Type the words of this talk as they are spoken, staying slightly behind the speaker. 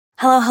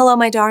Hello,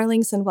 my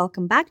darlings, and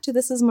welcome back to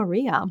This is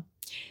Maria.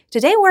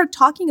 Today we're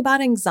talking about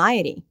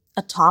anxiety,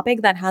 a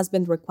topic that has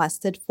been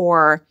requested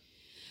for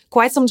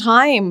quite some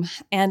time,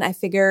 and I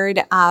figured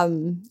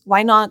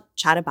why not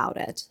chat about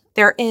it?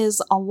 There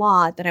is a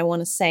lot that I want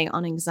to say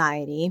on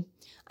anxiety.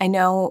 I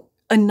know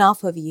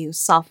enough of you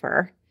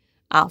suffer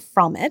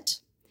from it.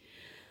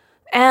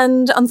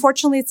 And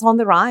unfortunately, it's on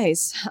the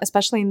rise,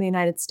 especially in the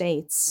United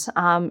States.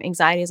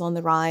 Anxiety is on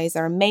the rise.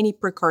 There are many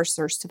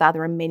precursors to that.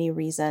 There are many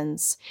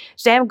reasons.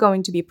 Today, I'm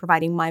going to be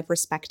providing my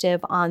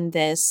perspective on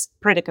this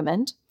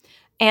predicament.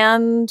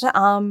 And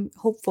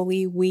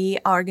hopefully, we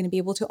are going to be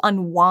able to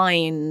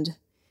unwind,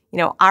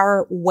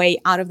 our way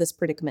out of this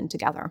predicament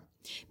together.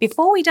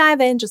 Before we dive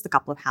in, just a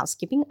couple of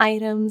housekeeping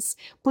items.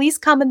 Please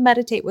come and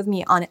meditate with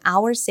me on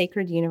our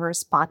Sacred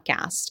Universe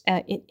podcast.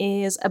 It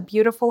is a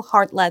beautiful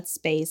heart-led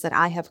space that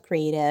I have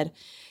created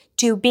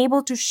to be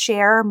able to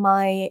share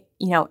my,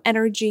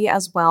 energy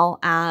as well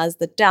as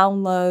the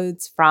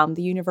downloads from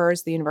the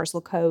universe, the universal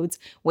codes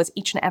with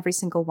each and every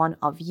single one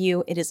of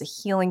you. It is a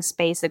healing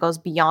space that goes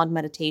beyond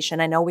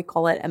meditation. I know we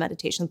call it a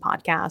meditation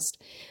podcast,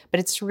 but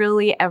it's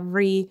really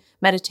every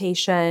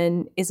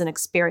meditation is an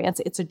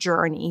experience. It's a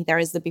journey. There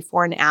is the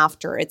before and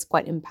after. It's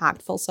quite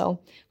impactful.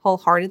 So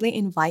wholeheartedly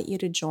invite you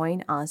to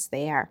join us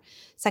there.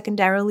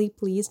 Secondarily,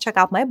 please check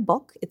out my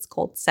book. It's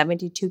called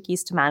 72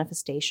 Keys to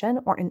Manifestation,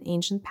 or An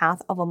Ancient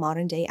Path of a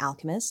Modern Day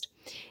Alchemist.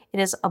 It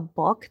is a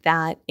book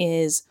that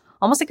is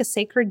almost like a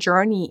sacred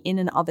journey in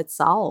and of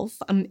itself.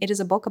 It is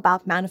a book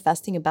about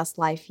manifesting your best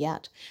life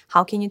yet.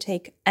 How can you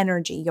take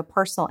energy, your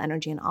personal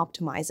energy, and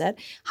optimize it?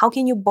 How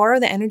can you borrow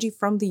the energy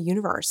from the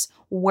universe?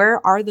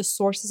 Where are the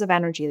sources of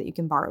energy that you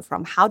can borrow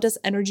from? How does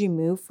energy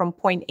move from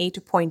point A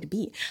to point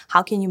B?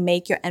 How can you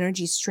make your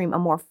energy stream a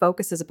more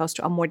focused as opposed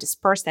to a more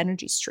dispersed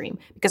energy stream?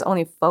 Because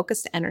only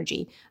focused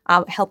energy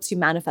helps you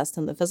manifest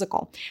in the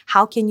physical.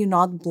 How can you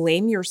not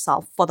blame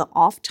yourself for the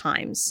off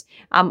times?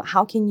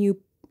 How can you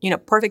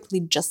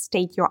perfectly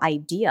gestate your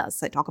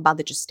ideas? I talk about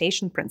the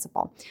gestation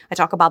principle. I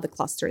talk about the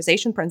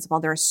clusterization principle.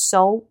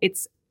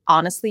 It's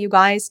honestly, you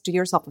guys, do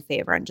yourself a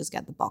favor and just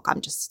get the book.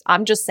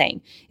 I'm just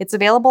saying. It's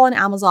available on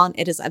Amazon.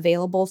 It is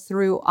available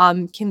through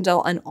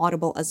Kindle and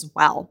Audible as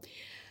well.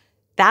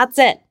 That's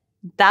it.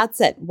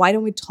 Why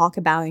don't we talk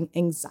about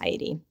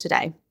anxiety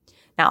today?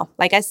 Now,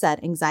 like I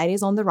said, anxiety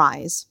is on the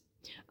rise.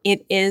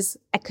 It is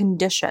a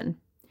condition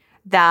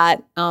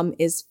that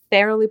is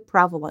fairly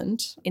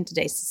prevalent in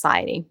today's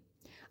society.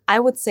 I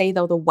would say,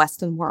 though, the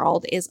Western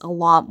world is a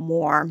lot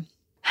more,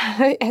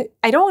 I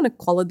don't want to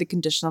call it the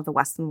condition of the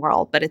Western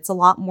world, but it's a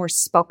lot more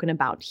spoken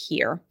about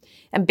here.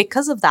 And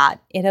because of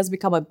that, it has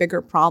become a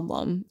bigger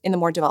problem in the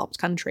more developed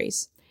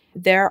countries.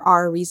 There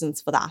are reasons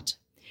for that.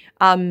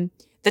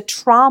 The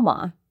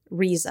trauma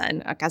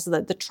reason, okay, so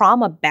the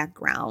trauma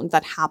background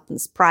that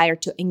happens prior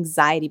to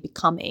anxiety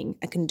becoming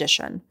a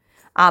condition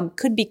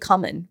could be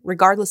common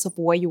regardless of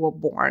where you were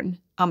born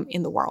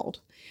in the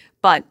world.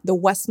 But the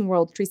Western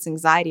world treats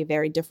anxiety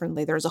very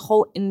differently. There's a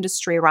whole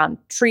industry around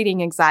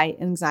treating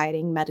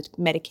anxiety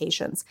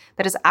medications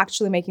that is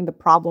actually making the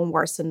problem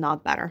worse and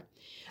not better.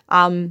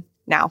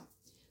 Now,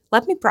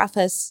 let me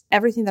preface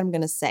everything that I'm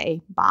going to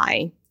say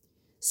by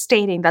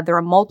stating that there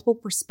are multiple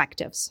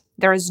perspectives.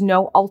 There is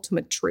no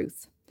ultimate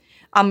truth.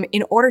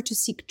 In order to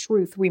seek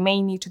truth, we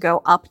may need to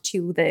go up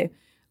to the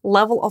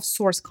level of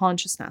source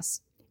consciousness.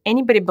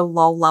 Anybody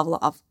below level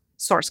of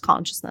source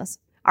consciousness,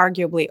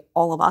 arguably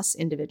all of us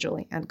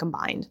individually and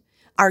combined,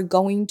 are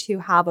going to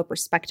have a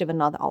perspective and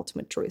not the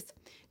ultimate truth.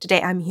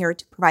 Today, I'm here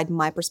to provide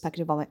my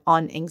perspective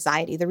on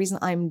anxiety. The reason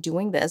I'm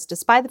doing this,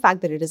 despite the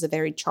fact that it is a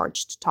very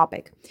charged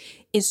topic,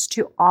 is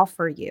to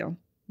offer you,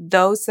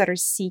 those that are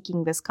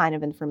seeking this kind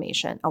of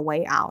information, a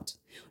way out,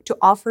 to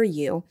offer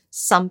you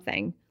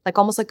something,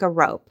 almost like a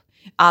rope,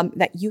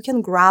 that you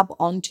can grab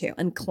onto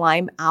and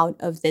climb out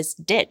of this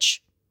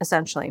ditch,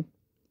 essentially,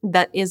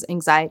 that is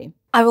anxiety.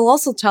 I will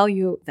also tell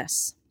you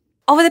this.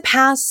 Over the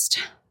past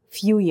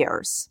few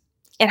years,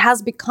 it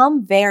has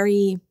become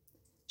very,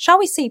 shall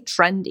we say,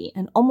 trendy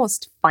and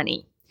almost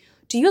funny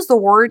to use the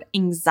word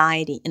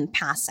anxiety in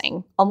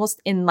passing,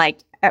 almost in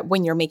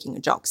when you're making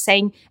a joke,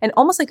 saying, and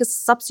almost like a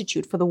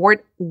substitute for the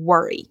word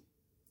worry.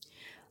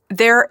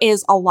 There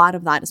is a lot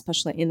of that,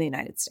 especially in the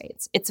United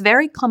States. It's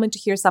very common to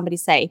hear somebody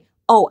say,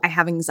 oh, I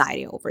have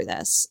anxiety over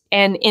this.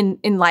 And in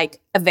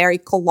a very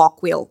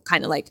colloquial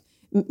kind of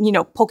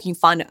poking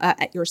fun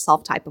at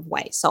yourself type of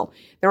way. So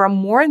there are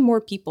more and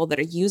more people that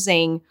are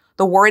using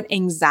the word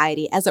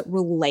anxiety as it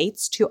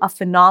relates to a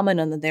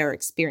phenomenon that they're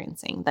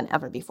experiencing than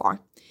ever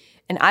before.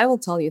 And I will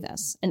tell you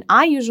this, and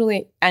I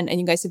usually, and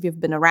you guys, if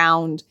you've been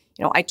around,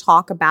 I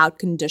talk about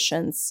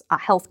conditions,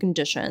 health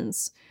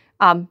conditions,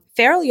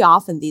 fairly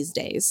often these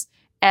days.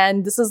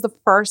 And this is the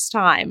first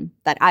time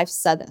that I've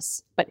said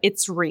this, but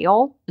it's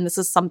real. And this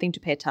is something to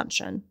pay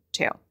attention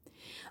to.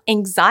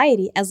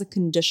 Anxiety as a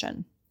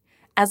condition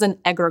as an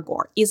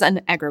egregore.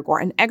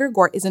 An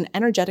egregore is an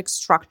energetic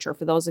structure.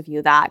 For those of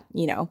you that,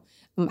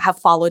 have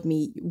followed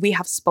me, we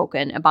have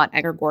spoken about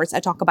egregores. I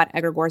talk about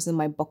egregores in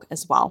my book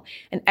as well.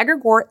 An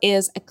egregore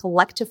is a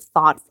collective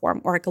thought form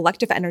or a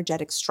collective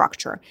energetic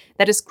structure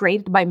that is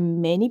created by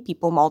many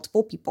people,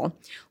 multiple people,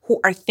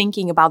 who are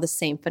thinking about the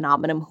same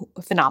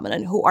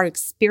phenomenon, who are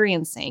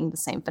experiencing the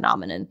same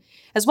phenomenon,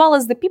 as well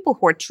as the people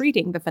who are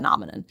treating the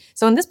phenomenon.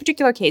 So in this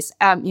particular case,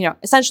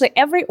 essentially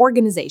every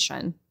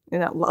organization,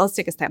 let's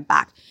take a step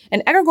back.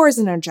 An egregore is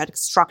an energetic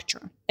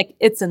structure. Like,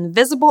 it's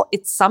invisible.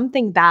 It's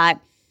something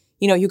that,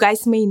 you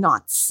guys may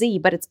not see,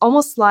 but it's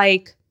almost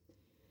like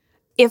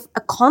if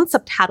a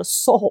concept had a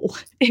soul,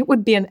 it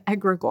would be an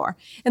egregore.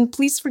 And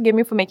please forgive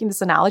me for making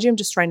this analogy. I'm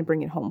just trying to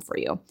bring it home for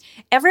you.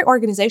 Every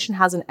organization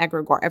has an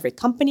egregore. Every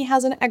company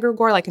has an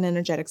egregore, like an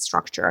energetic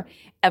structure.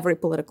 Every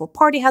political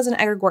party has an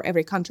egregore.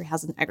 Every country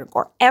has an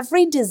egregore.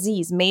 Every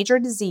major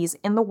disease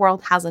in the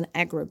world has an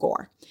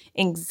egregore.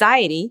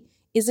 Anxiety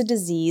is a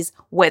disease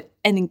with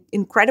an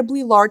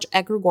incredibly large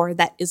egregore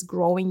that is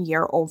growing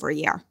year over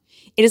year.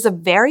 It is a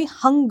very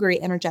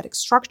hungry energetic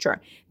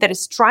structure that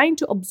is trying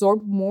to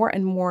absorb more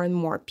and more and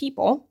more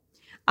people.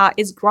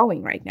 Is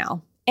growing right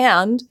now.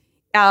 And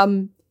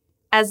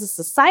as a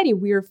society,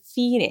 we're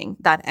feeding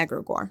that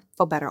egregore,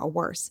 for better or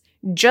worse,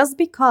 just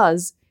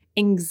because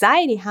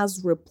anxiety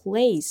has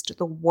replaced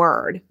the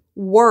word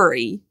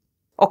worry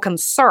or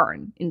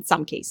concern in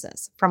some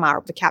cases from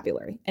our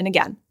vocabulary. And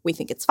again, we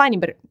think it's funny,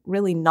 but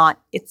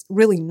it's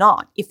really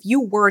not. If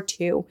you were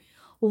to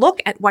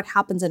look at what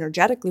happens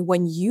energetically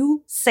when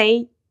you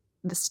say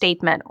the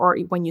statement, or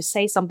when you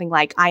say something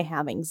like, I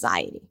have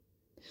anxiety,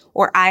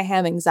 or I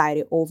have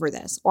anxiety over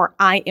this, or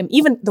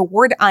even the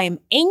word I am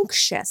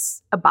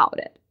anxious about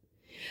it,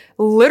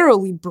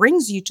 literally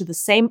brings you to the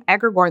same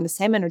egregore and the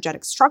same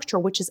energetic structure,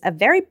 which is a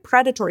very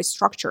predatory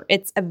structure.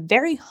 It's a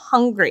very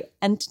hungry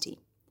entity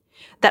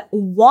that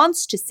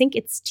wants to sink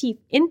its teeth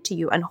into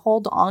you and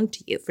hold on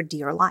to you for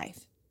dear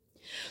life.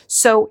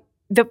 So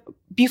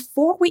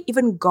before we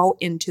even go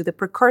into the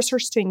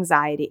precursors to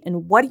anxiety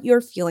and what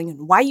you're feeling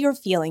and why you're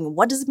feeling,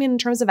 what does it mean in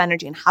terms of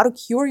energy and how to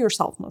cure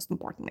yourself, most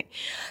importantly,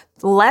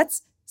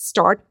 let's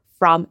start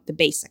from the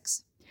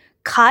basics.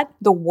 Cut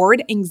the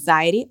word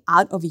anxiety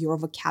out of your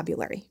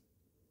vocabulary.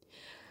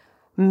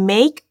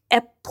 Make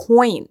a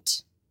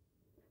point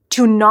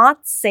to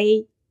not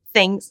say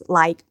things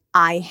like,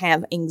 I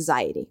have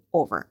anxiety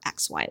over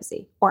X, Y,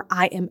 Z, or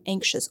I am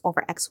anxious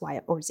over X, Y,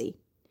 or Z.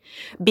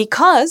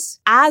 Because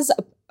as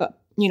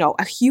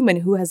a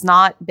human who has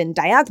not been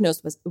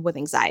diagnosed with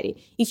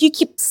anxiety, if you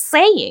keep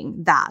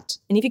saying that,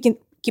 and if you can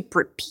keep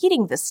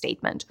repeating this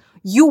statement,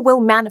 you will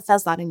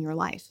manifest that in your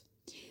life.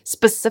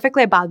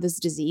 Specifically about this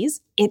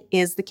disease, it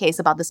is the case.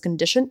 About this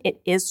condition,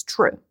 it is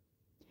true.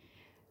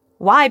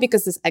 Why?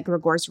 Because this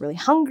egregore is really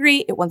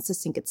hungry. It wants to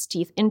sink its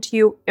teeth into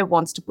you. It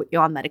wants to put you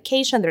on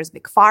medication. There's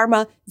big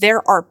pharma.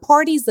 There are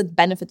parties that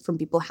benefit from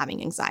people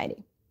having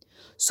anxiety.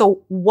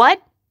 So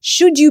what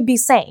should you be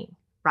saying,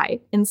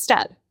 right,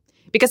 instead?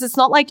 Because it's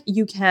not like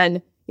you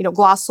can,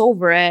 gloss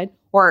over it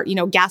or,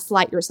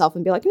 gaslight yourself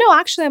and be like, no,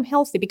 actually, I'm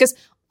healthy. Because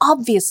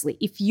obviously,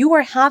 if you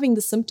are having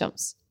the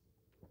symptoms,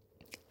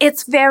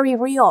 it's very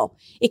real.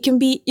 It can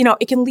be,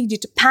 it can lead you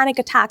to panic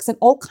attacks and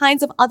all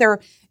kinds of other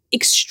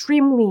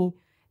extremely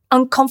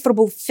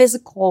uncomfortable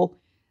physical,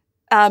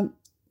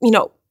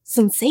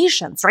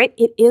 sensations, right?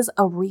 It is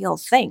a real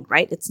thing,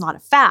 right? It's not a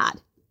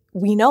fad.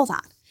 We know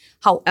that.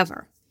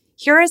 However,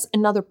 here is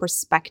another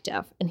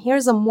perspective, and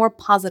here's a more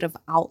positive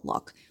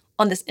outlook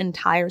on this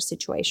entire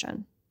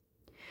situation.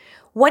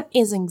 What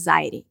is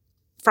anxiety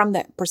from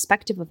the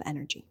perspective of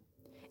energy?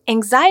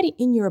 Anxiety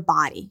in your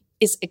body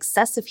is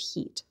excessive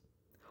heat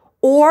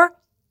or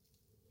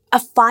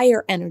a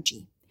fire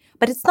energy.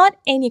 But it's not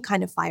any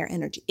kind of fire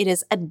energy. It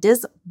is a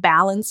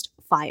disbalanced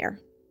fire.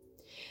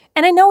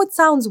 And I know it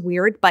sounds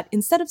weird, but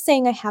instead of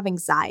saying I have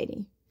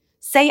anxiety,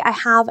 say I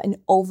have an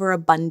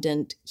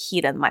overabundant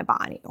heat in my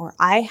body, or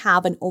I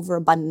have an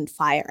overabundant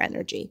fire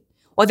energy,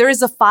 or there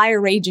is a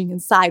fire raging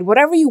inside.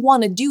 Whatever you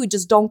want to do,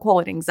 just don't call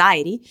it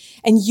anxiety.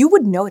 And you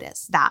would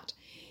notice that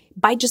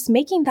by just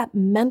making that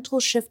mental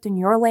shift in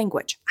your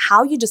language,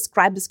 how you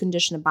describe this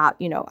condition about,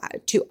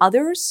 to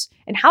others,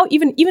 and how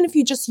even if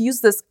you just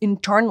use this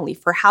internally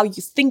for how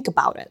you think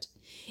about it,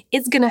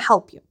 it's going to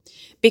help you.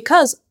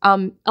 Because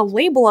a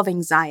label of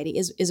anxiety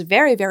is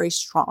very, very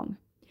strong.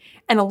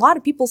 And a lot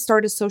of people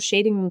start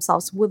associating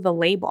themselves with the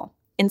label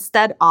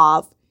instead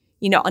of,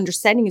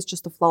 understanding it's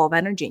just the flow of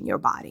energy in your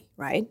body,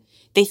 right?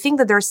 They think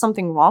that there's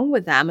something wrong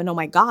with them and, oh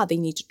my God, they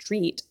need to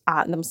treat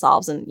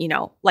themselves. And,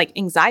 like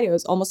anxiety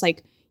is almost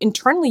like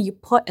internally you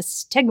put a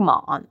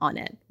stigma on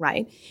it,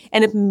 right?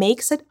 And it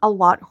makes it a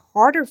lot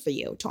harder for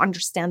you to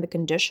understand the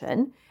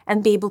condition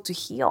and be able to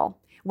heal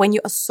when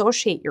you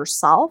associate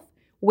yourself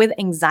with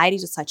anxiety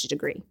to such a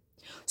degree.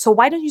 So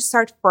why don't you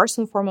start first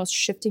and foremost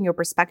shifting your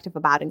perspective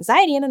about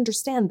anxiety and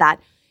understand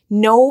that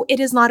no, it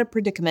is not a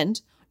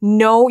predicament.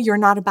 No, you're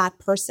not a bad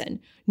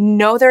person.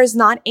 No, there is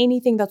not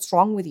anything that's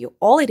wrong with you.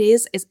 All it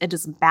is a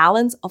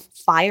disbalance of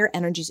fire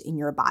energies in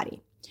your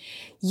body.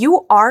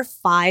 You are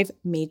 5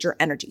 major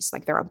energies.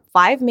 Like there are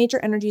 5 major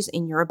energies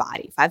in your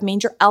body, 5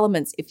 major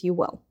elements, if you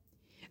will.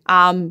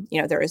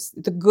 There is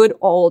the good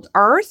old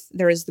earth,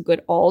 there is the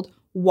good old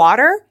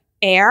water,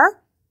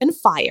 air, and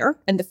fire.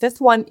 And the 5th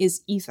one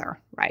is ether,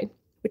 right?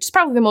 Which is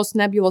probably the most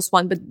nebulous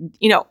one. But,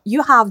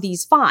 you have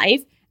these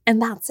 5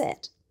 and that's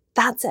it.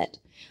 That's it.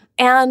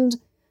 And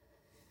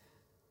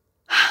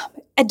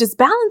a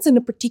disbalance in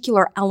a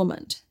particular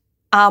element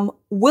can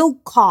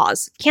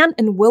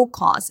and will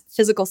cause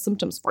physical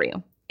symptoms for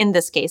you. In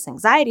this case,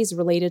 anxiety is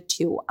related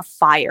to a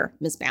fire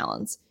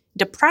misbalance.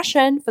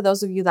 Depression, for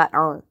those of you that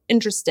are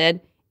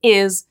interested,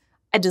 is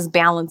a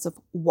disbalance of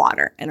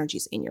water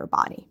energies in your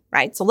body,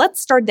 right? So let's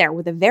start there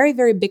with a very,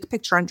 very big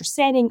picture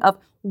understanding of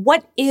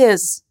what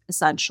is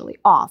essentially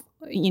off,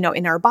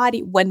 in our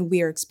body when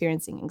we are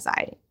experiencing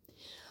anxiety.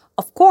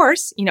 Of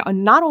course,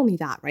 and not only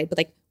that, right?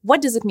 But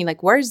what does it mean?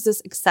 Where is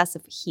this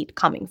excessive heat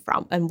coming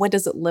from? And what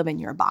does it live in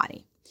your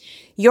body?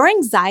 Your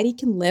anxiety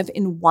can live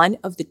in one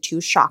of the 2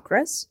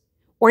 chakras,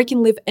 or it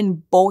can live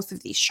in both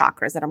of these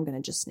chakras that I'm going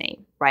to just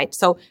name, right?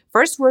 So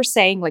first we're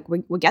saying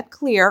we get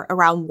clear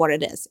around what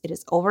it is. It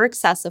is over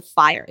excessive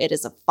fire. It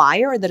is a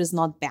fire that is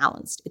not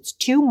balanced. It's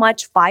too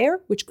much fire,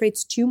 which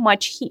creates too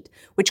much heat,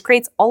 which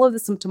creates all of the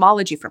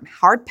symptomology from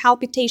heart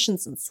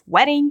palpitations and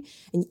sweating.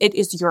 And it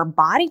is your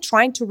body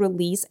trying to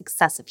release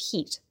excessive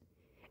heat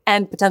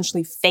and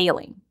potentially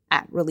failing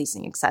at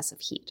releasing excessive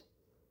heat.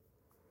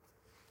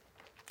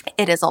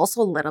 It is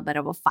also a little bit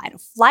of a fight or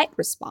flight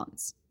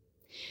response.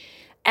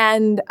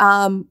 And,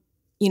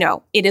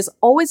 it is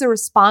always a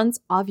response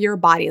of your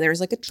body.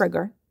 There's a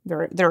trigger.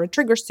 There are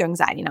triggers to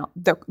anxiety. Now,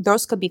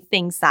 those could be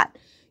things that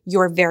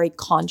you're very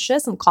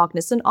conscious and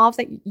cognizant of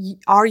that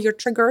are your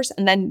triggers.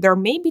 And then there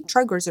may be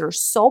triggers that are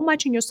so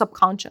much in your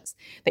subconscious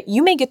that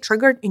you may get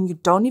triggered and you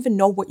don't even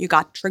know what you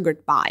got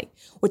triggered by,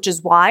 which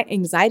is why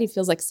anxiety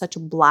feels like such a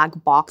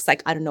black box. I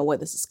don't know where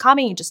this is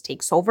coming. It just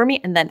takes over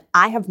me. And then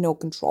I have no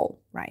control,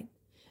 right?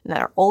 And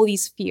there are all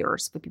these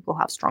fears for people who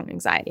have strong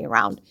anxiety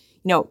around,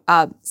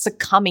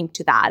 succumbing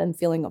to that and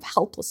feeling of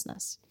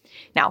helplessness.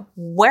 Now,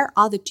 where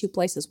are the 2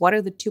 places? What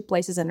are the 2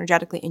 places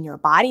energetically in your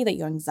body that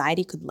your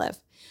anxiety could live?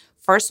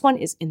 First one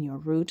is in your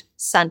root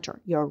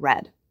center, your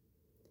red.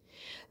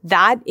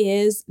 That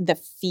is the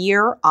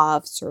fear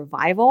of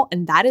survival,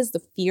 and that is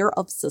the fear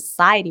of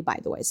society, by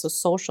the way. So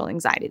social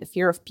anxiety, the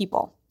fear of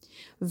people,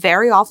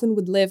 very often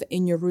would live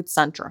in your root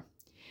center.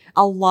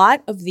 A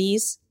lot of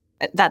these,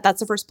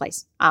 that's the first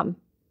place.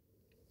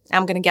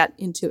 I'm going to get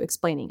into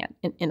explaining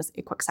it in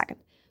a quick second.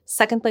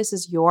 Second place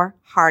is your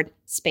heart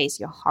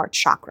space, your heart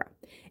chakra.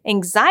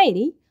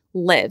 Anxiety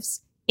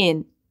lives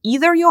in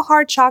either your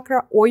heart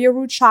chakra or your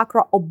root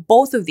chakra or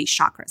both of these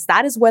chakras.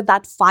 That is where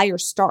that fire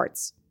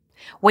starts.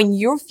 When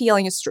you're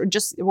feeling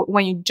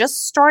when you're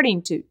just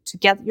starting to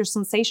get your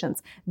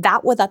sensations,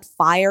 that where that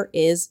fire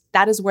is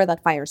where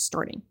that fire is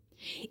starting.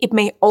 It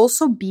may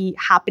also be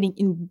happening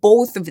in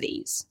both of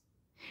these.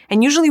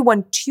 And usually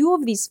when 2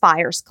 of these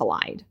fires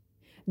collide,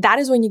 that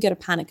is when you get a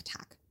panic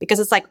attack because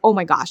it's oh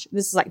my gosh,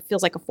 this is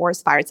feels like a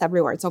forest fire. It's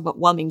everywhere. It's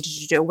overwhelming.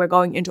 We're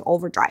going into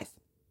overdrive.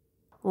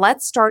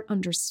 Let's start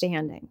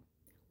understanding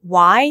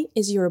why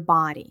is your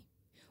body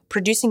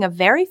producing a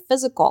very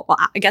physical,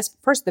 I guess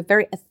first the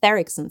very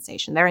etheric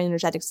sensation, very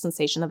energetic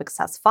sensation of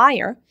excess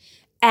fire,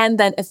 and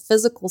then a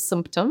physical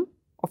symptom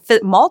or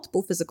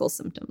multiple physical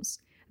symptoms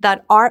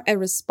that are a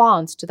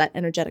response to that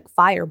energetic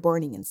fire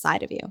burning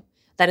inside of you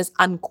that is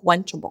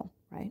unquenchable,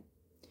 right?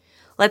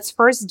 Let's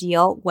first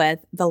deal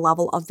with the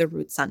level of the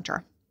root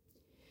center.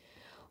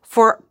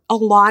 For a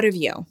lot of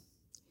you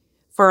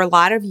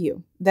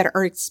that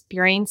are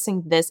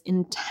experiencing this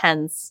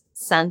intense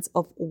sense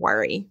of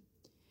worry,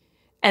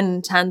 an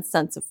intense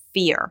sense of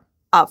fear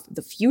of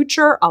the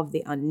future, of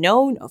the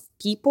unknown, of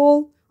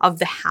people, of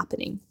the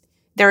happening,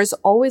 there is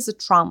always a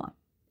trauma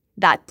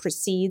that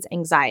precedes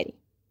anxiety,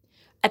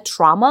 a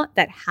trauma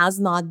that has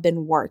not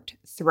been worked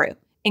through.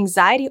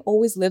 Anxiety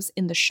always lives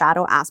in the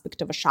shadow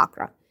aspect of a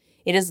chakra.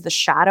 It is the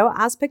shadow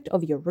aspect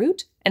of your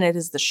root, and it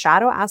is the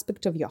shadow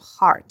aspect of your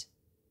heart.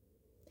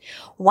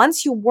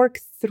 Once you work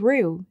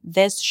through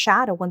this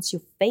shadow, once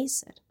you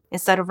face it,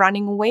 instead of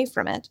running away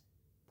from it,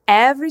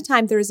 every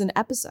time there is an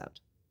episode,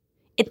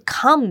 it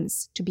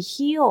comes to be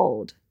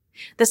healed.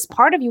 This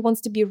part of you wants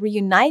to be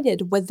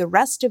reunited with the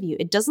rest of you.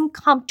 It doesn't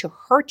come to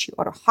hurt you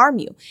or to harm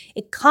you.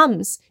 It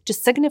comes to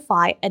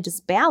signify a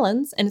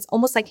disbalance, and it's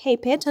almost like, hey,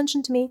 pay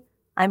attention to me.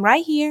 I'm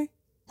right here.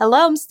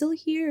 Hello, I'm still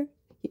here.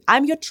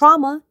 I'm your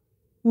trauma.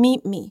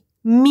 Meet me,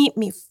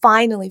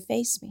 finally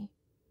face me.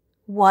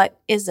 What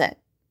is it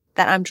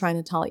that I'm trying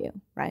to tell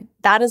you, right?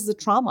 That is the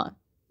trauma,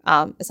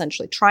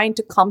 essentially, trying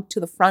to come to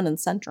the front and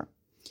center.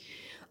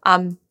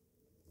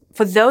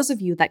 For those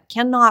of you that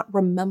cannot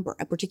remember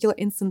a particular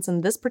instance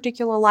in this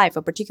particular life,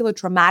 a particular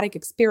traumatic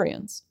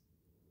experience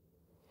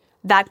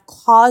that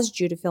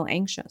caused you to feel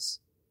anxious,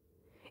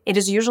 it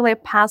is usually a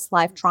past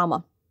life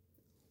trauma.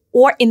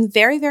 Or in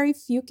very, very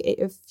few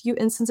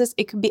instances,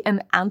 it could be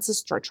an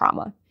ancestor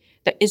trauma.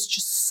 That is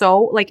just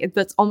so,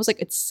 it's almost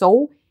like it's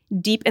so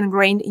deep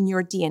ingrained in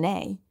your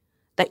DNA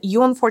that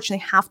you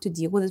unfortunately have to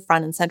deal with it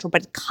front and center,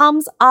 but it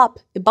comes up,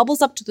 it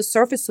bubbles up to the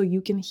surface so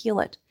you can heal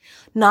it,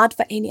 not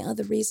for any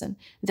other reason.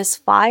 This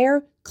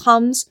fire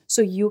comes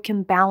so you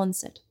can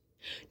balance it,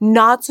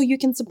 not so you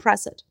can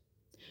suppress it,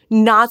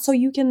 not so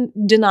you can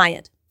deny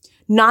it,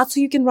 not so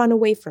you can run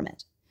away from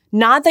it,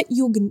 not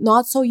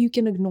so you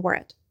can ignore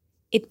it.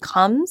 It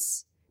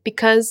comes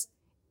because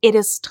it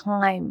is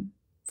time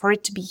for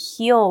it to be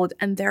healed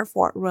and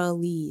therefore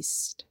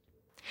released.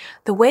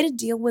 The way to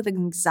deal with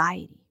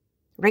anxiety,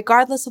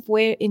 regardless of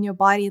where in your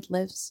body it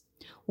lives,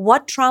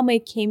 what trauma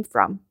it came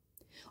from,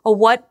 or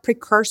what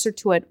precursor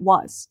to it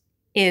was,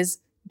 is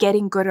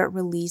getting good at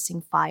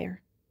releasing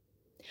fire.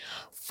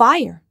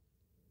 Fire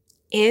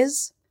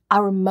is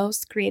our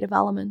most creative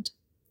element.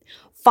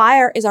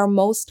 Fire is our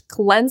most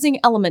cleansing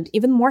element,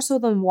 even more so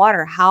than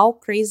water. How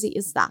crazy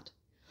is that?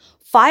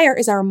 Fire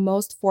is our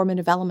most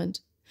formative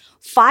element.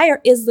 Fire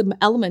is the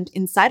element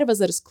inside of us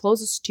that is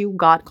closest to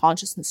God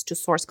consciousness, to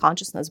source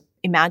consciousness.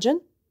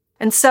 Imagine.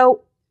 And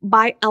so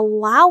by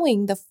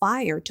allowing the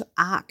fire to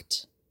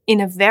act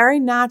in a very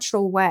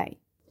natural way,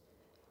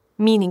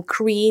 meaning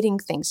creating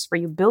things for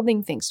you,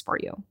 building things for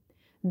you,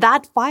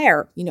 that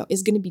fire,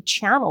 is going to be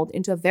channeled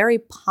into a very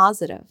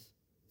positive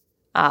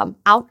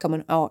outcome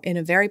into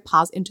a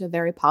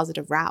very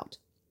positive route.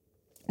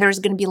 There's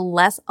going to be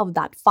less of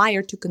that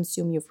fire to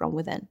consume you from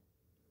within.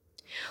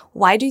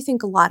 Why do you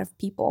think a lot of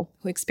people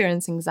who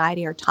experience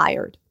anxiety are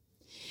tired?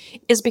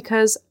 Is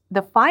because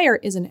the fire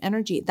is an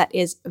energy that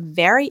is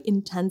very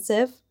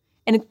intensive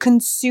and it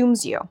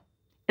consumes you.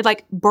 It's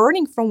like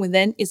burning from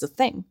within is a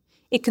thing.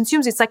 It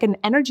consumes, it's like an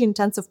energy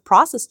intensive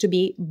process to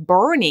be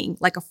burning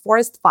like a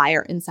forest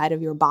fire inside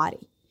of your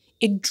body.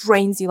 It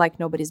drains you like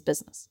nobody's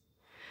business.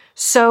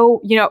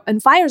 So,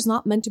 and fire is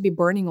not meant to be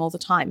burning all the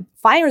time.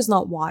 Fire is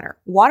not water.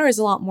 Water is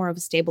a lot more of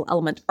a stable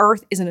element.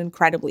 Earth is an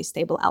incredibly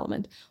stable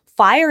element.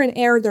 Fire and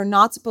air, they're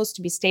not supposed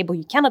to be stable.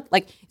 You cannot,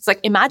 it's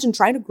like imagine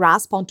trying to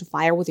grasp onto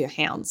fire with your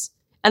hands.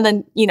 And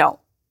then,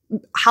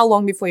 how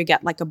long before you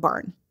get like a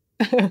burn?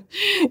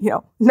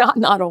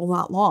 Not all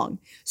that long.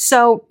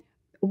 So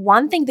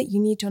one thing that you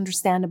need to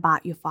understand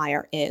about your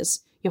fire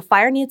is your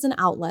fire needs an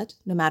outlet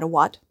no matter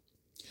what.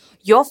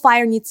 Your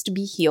fire needs to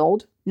be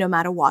healed no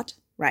matter what,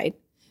 right?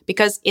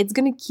 Because it's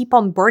going to keep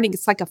on burning.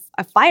 It's like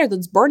a fire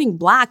that's burning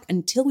black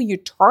until you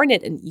turn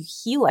it and you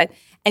heal it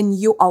and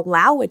you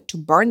allow it to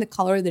burn the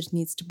color that it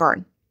needs to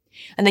burn.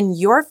 And then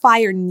your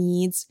fire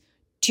needs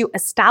to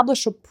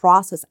establish a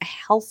process, a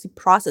healthy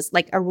process,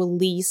 like a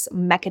release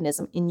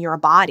mechanism in your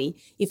body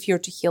if you're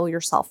to heal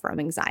yourself from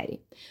anxiety.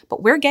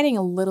 But we're getting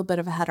a little bit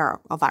ahead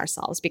of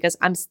ourselves because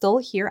I'm still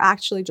here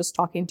actually just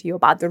talking to you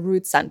about the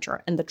root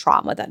center and the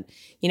trauma that,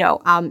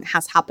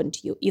 has happened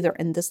to you either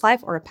in this life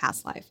or a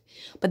past life.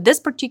 But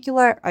this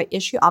particular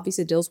issue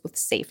obviously deals with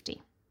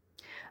safety.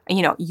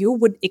 You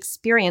would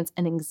experience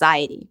an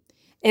anxiety.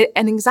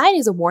 An anxiety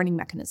is a warning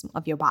mechanism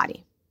of your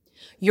body.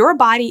 Your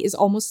body is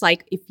almost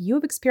like if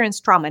you've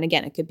experienced trauma, and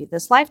again, it could be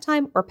this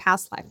lifetime or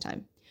past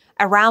lifetime,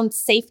 around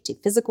safety,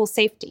 physical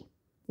safety,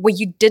 where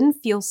you didn't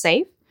feel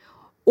safe,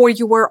 or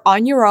you were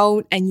on your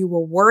own and you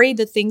were worried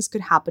that things could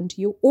happen to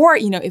you, or,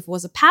 if it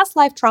was a past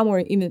life trauma, or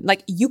even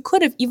like you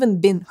could have even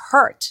been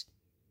hurt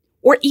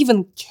or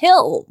even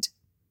killed,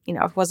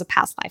 if it was a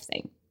past life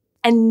thing.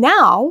 And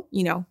now,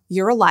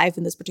 you're alive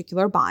in this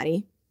particular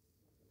body,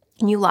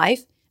 new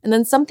life, and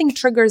then something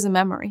triggers a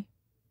memory.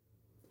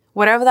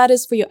 Whatever that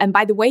is for you. And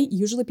by the way,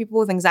 usually people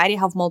with anxiety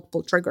have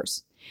multiple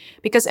triggers.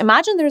 Because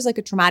imagine there's like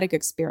a traumatic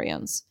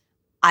experience.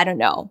 I don't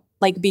know,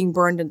 like being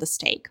burned at the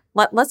stake.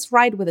 Let's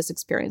ride with this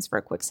experience for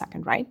a quick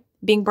second, right?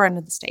 Being burned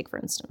at the stake, for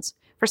instance.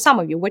 For some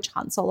of you, witch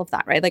hunts, all of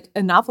that, right? Like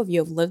enough of you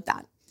have lived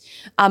that.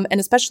 And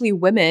especially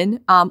women,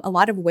 a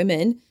lot of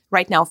women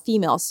right now,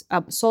 females,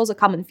 souls that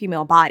come in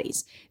female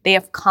bodies, they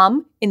have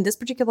come in this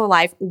particular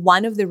life.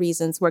 One of the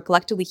reasons we're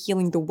collectively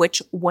healing the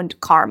witch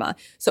wound karma.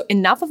 So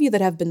enough of you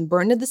that have been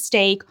burned at the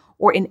stake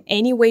or in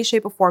any way,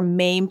 shape, or form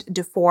maimed,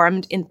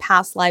 deformed in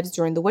past lives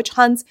during the witch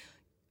hunts,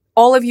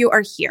 all of you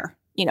are here.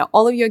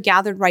 All of you are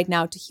gathered right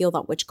now to heal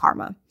that witch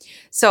karma.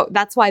 So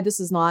that's why this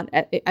is not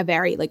a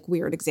very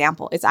weird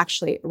example. It's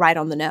actually right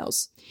on the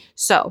nose.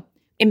 So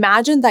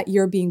imagine that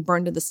you're being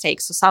burned at the stake.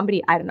 So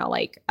somebody, I don't know,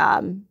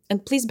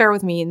 and please bear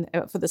with me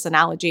for this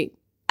analogy.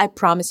 I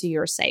promise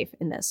you're safe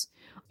in this.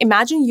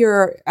 Imagine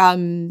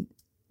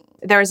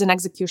there's an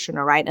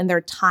executioner, right? And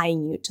they're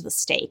tying you to the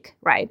stake,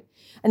 right?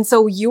 And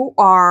so you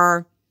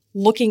are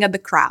looking at the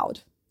crowd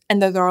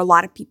and there are a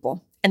lot of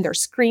people and they're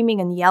screaming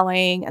and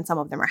yelling and some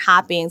of them are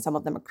happy and some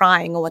of them are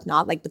crying or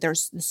whatnot, but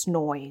there's this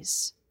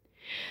noise.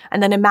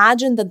 And then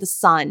imagine that the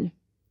sun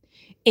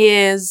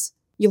is,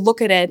 you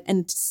look at it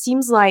and it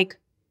seems like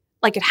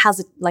it has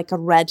a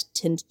red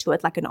tint to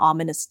it, like an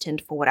ominous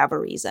tint for whatever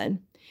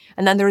reason.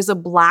 And then there's a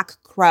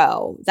black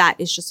crow that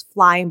is just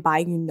flying by.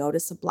 You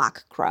notice a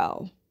black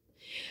crow.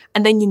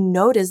 And then you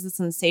notice the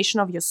sensation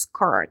of your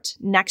skirt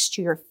next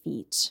to your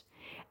feet.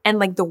 And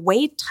the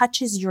way it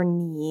touches your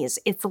knees,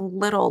 it's a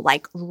little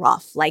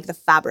rough, like the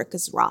fabric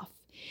is rough.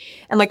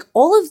 And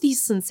all of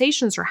these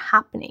sensations are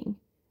happening.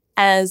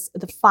 as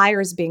the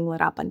fire is being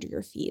lit up under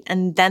your feet.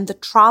 And then the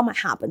trauma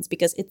happens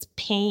because it's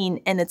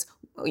pain and it's,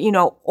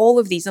 all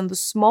of these and the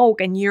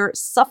smoke and you're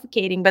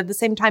suffocating, but at the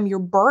same time you're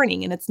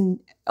burning. And it's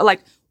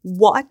like,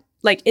 what?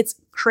 Like, it's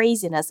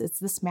craziness. It's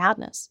this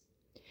madness.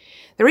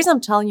 The reason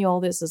I'm telling you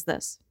all this is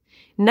this.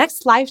 In the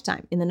next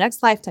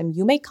lifetime,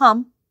 you may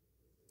come,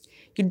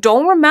 you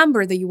don't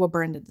remember that you were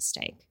burned at the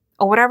stake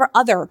or whatever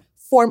other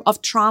form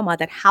of trauma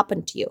that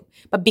happened to you.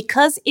 But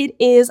because it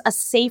is a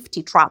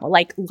safety trauma,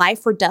 like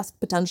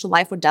potential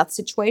life or death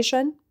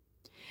situation,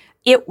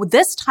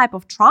 this type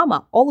of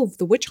trauma, all of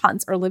the witch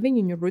hunts are living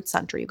in your root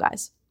center, you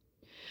guys.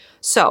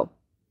 So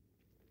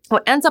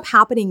what ends up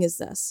happening is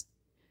this.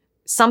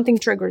 Something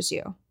triggers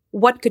you.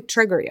 What could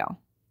trigger you?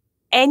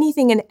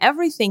 Anything and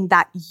everything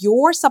that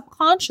your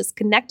subconscious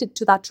connected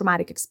to that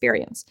traumatic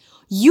experience.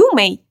 You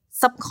may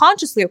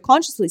subconsciously or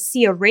consciously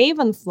see a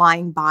raven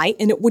flying by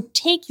and it would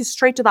take you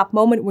straight to that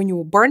moment when you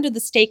were burned at the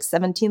stake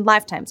 17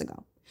 lifetimes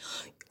ago.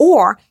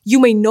 Or you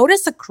may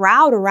notice a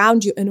crowd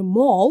around you in a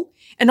mall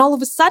and all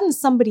of a sudden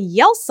somebody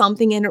yells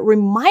something and it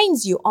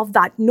reminds you of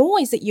that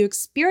noise that you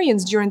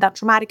experienced during that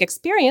traumatic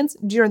experience,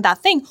 during that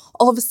thing.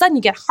 All of a sudden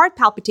you get heart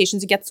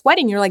palpitations, you get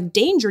sweating, you're like,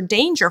 danger,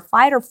 danger,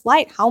 fight or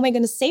flight. How am I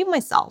going to save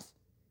myself?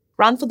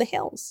 Run for the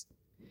hills.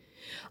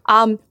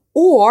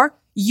 Or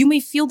you may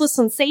feel the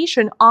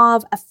sensation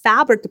of a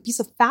piece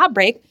of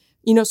fabric,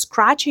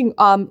 scratching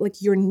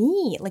like your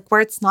knee, like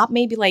where it's not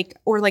maybe like,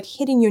 or like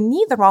hitting your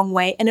knee the wrong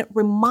way. And it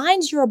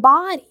reminds your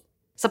body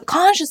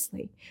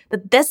subconsciously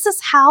that this is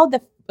how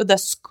the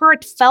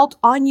skirt felt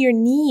on your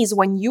knees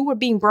when you were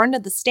being burned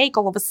at the stake.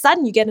 All of a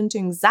sudden you get into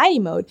anxiety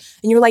mode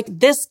and you're like,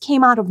 this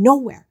came out of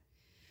nowhere.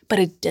 But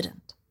it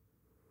didn't.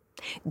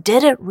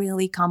 Did it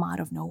really come out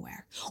of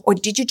nowhere? Or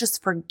did you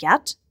just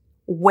forget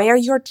where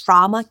your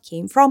trauma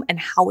came from and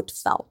how it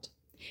felt?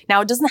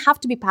 Now, it doesn't have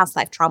to be past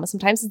life trauma.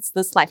 Sometimes it's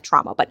this life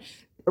trauma. But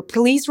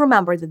please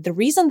remember that the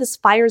reason this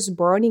fire is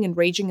burning and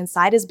raging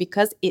inside is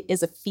because it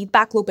is a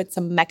feedback loop. It's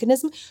a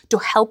mechanism to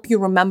help you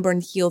remember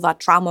and heal that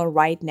trauma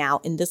right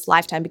now in this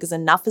lifetime, because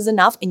enough is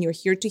enough and you're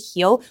here to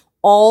heal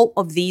all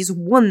of these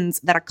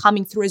wounds that are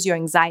coming through as your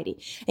anxiety.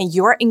 And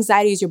your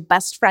anxiety is your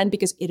best friend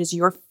because it is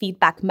your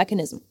feedback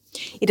mechanism.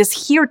 It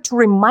is here to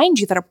remind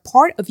you that a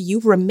part of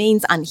you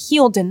remains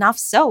unhealed enough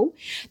so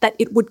that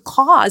it would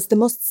cause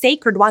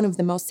one of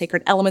the most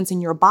sacred elements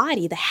in your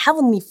body, the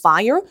heavenly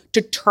fire,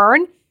 to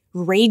turn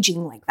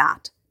raging like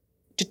that,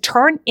 to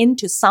turn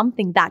into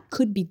something that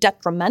could be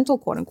detrimental,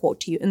 quote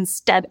unquote, to you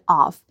instead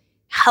of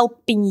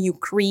helping you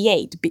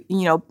create,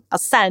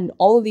 ascend,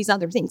 all of these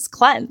other things,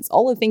 cleanse,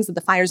 all of the things that the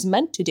fire is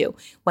meant to do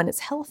when it's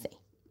healthy.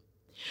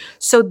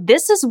 So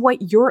this is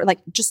what you're like,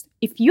 just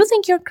if you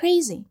think you're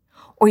crazy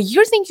or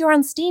you think you're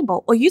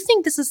unstable or you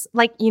think this is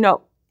like,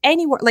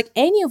 anywhere, like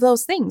any of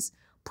those things,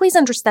 please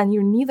understand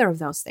you're neither of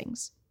those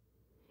things.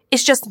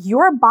 It's just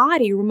your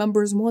body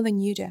remembers more than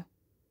you do.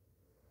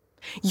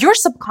 Your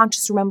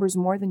subconscious remembers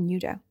more than you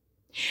do.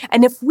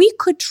 And if we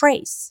could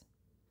trace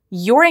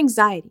your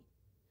anxiety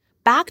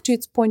back to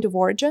its point of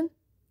origin,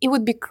 it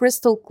would be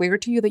crystal clear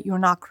to you that you're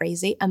not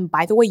crazy. And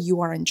by the way, you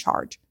are in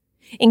charge.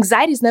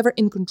 Anxiety is never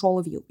in control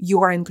of you.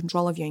 You are in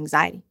control of your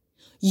anxiety.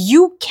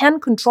 You can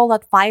control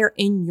that fire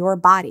in your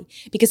body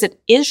because it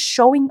is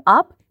showing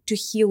up to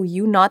heal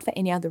you, not for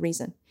any other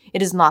reason.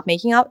 It is not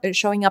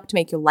showing up to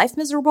make your life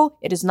miserable.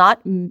 It is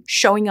not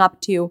showing up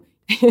to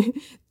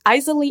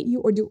isolate you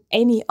or do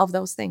any of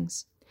those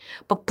things.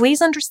 But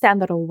please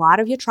understand that a lot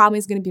of your trauma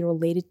is going to be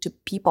related to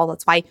people.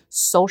 That's why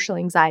social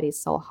anxiety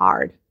is so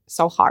hard.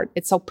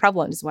 It's so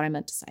prevalent is what I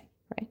meant to say,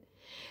 right?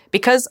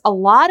 Because a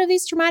lot of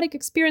these traumatic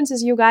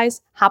experiences, you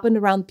guys, happened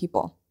around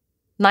people.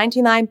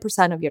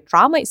 99% of your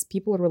trauma is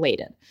people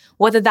related.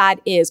 Whether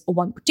that is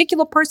one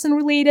particular person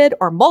related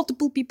or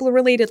multiple people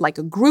related, like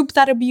a group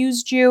that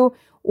abused you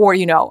or,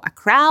 a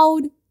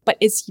crowd. But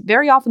it's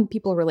very often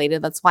people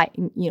related. That's why,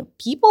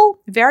 people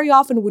very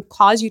often would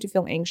cause you to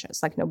feel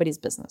anxious, like nobody's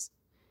business.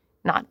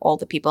 Not all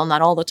the people,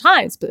 not all the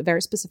times, but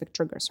very specific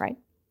triggers, right?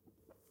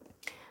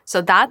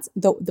 So that's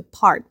the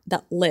part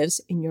that lives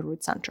in your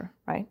root center,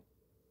 right?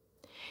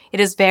 It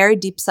is very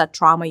deep set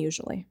trauma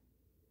usually.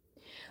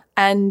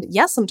 And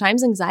yes,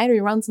 sometimes anxiety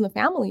runs in the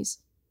families,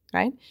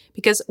 right?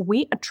 Because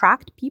we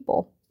attract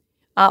people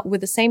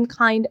with the same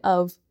kind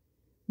of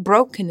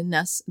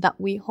brokenness that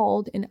we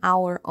hold in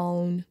our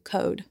own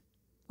code.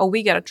 Or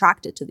we get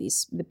attracted to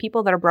the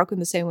people that are broken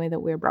the same way that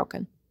we're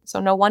broken. So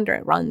no wonder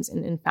it runs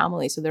in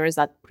families. So there is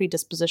that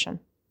predisposition.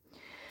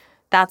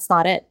 That's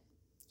not it.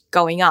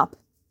 Going up.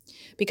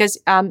 Because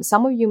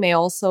some of you may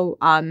also,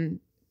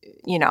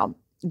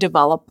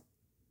 develop,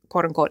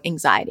 quote unquote,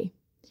 anxiety.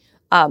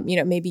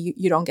 Maybe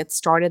you don't get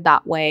started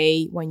that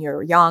way when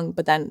you're young,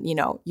 but then,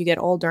 you get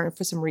older and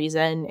for some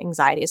reason,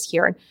 anxiety is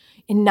here. And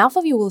enough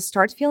of you will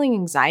start feeling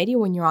anxiety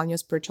when you're on your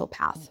spiritual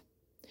path.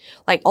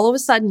 Like all of a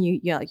sudden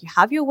you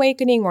have your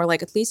awakening, or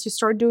like at least you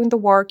start doing the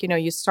work,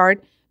 you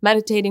start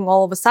meditating,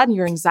 all of a sudden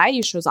your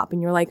anxiety shows up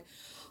and you're like,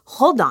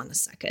 hold on a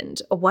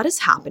second, what is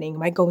happening?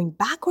 Am I going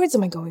backwards?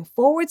 Am I going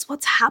forwards?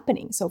 What's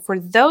happening? So for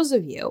those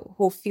of you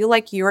who feel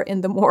like you're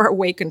in the more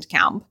awakened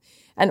camp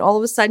and all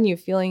of a sudden you're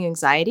feeling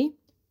anxiety,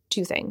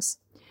 two things.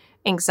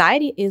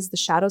 Anxiety is the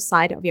shadow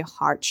side of your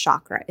heart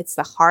chakra. It's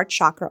the heart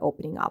chakra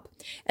opening up.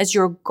 As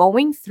you're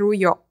going through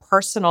your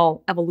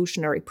personal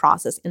evolutionary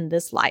process in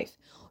this life,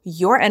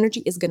 your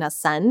energy is going to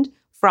ascend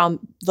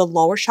from the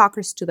lower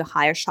chakras to the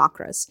higher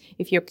chakras.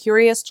 If you're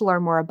curious to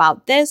learn more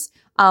about this,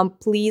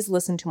 please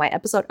listen to my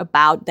episode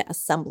about the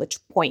assemblage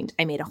point.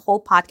 I made a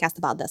whole podcast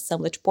about the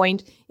assemblage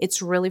point.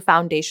 It's really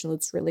foundational.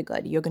 It's really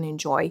good. You're going to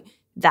enjoy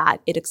that.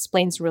 It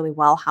explains really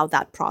well how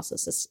that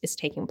process is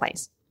taking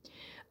place.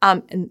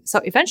 And so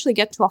eventually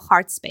get to a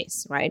heart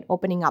space, right?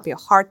 Opening up your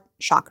heart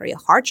chakra. Your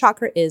heart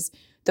chakra is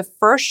the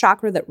first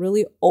chakra that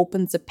really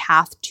opens a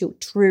path to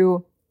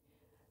true,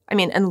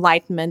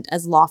 enlightenment,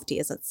 as lofty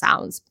as it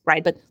sounds,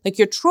 right? But like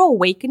your true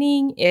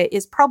awakening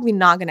is probably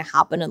not going to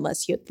happen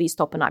unless you at least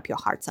open up your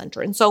heart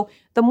center. And so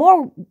the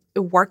more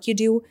work you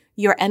do,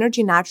 your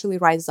energy naturally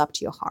rises up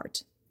to your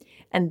heart.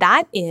 And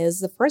that is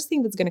the first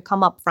thing that's going to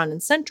come up front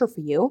and center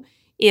for you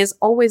is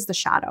always the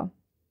shadow.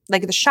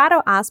 Like the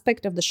shadow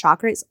aspect of the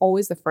chakra is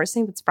always the first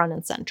thing that's front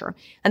and center.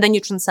 And then you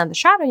transcend the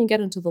shadow and you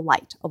get into the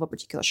light of a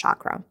particular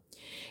chakra.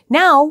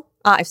 Now,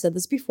 I've said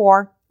this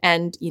before,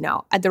 and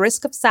at the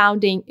risk of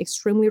sounding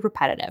extremely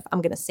repetitive,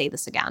 I'm going to say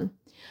this again.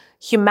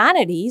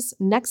 Humanity's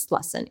next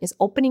lesson is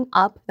opening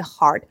up the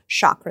heart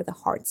chakra, the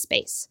heart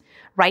space.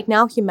 Right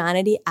now,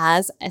 humanity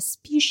as a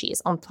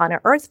species on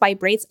planet Earth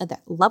vibrates at the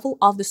level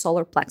of the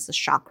solar plexus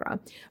chakra.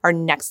 Our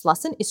next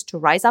lesson is to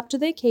rise up to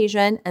the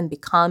occasion and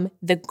become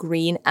the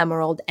green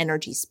emerald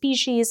energy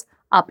species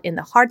up in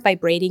the heart,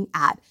 vibrating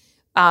at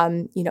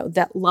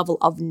that level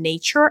of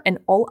nature and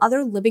all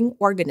other living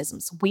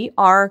organisms. We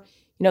are,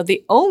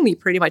 the only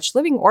pretty much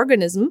living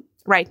organism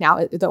right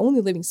now, the only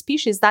living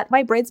species that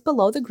vibrates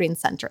below the green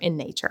center in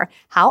nature.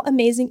 How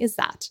amazing is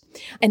that?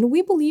 And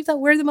we believe that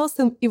we're the most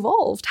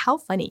evolved. How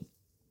funny.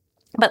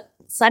 But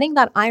setting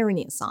that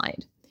irony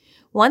aside,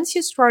 once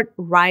you start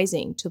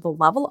rising to the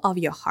level of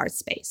your heart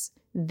space,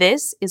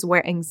 this is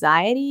where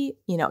anxiety,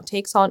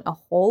 takes on a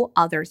whole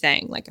other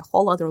thing, like a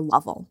whole other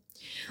level.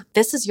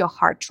 This is your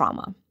heart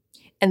trauma.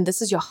 And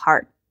this is your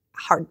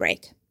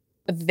heartbreak.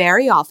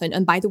 Very often,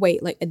 and by the way,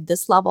 like at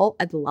this level,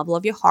 at the level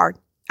of your heart,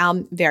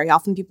 very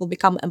often people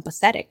become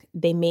empathetic.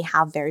 They may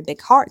have very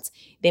big hearts.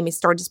 They may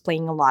start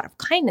displaying a lot of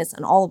kindness,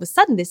 and all of a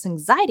sudden this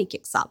anxiety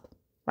kicks up,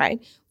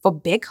 right? For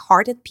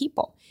big-hearted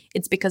people,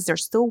 it's because they're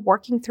still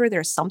working through,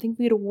 there's something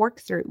for you to work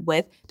through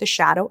with the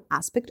shadow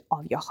aspect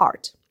of your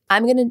heart.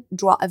 I'm going to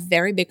draw a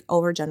very big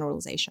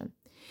overgeneralization.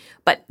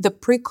 But the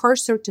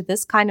precursor to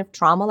this kind of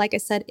trauma, like I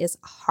said, is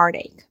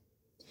heartache.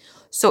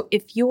 So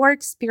if you are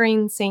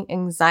experiencing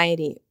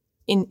anxiety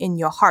in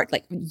your heart,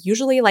 like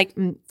usually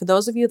for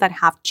those of you that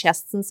have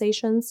chest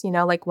sensations,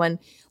 like when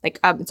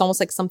it's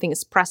almost like something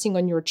is pressing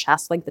on your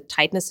chest, like the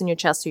tightness in your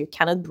chest so you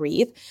cannot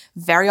breathe,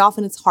 very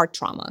often it's heart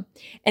trauma.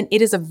 And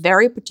it is a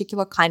very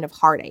particular kind of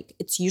heartache.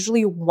 It's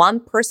usually one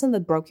person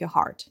that broke your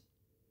heart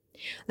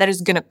that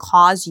is going to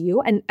cause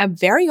you, and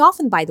very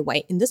often, by the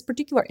way, in this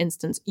particular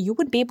instance, you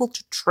would be able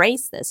to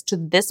trace this to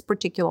this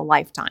particular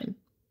lifetime.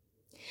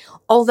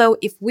 Although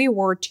if we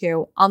were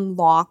to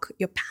unlock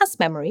your past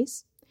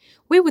memories,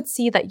 we would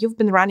see that you've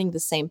been running the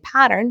same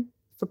pattern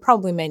for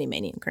probably many,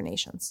 many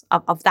incarnations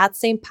of that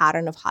same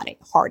pattern of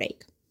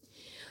heartache.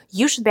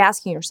 You should be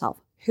asking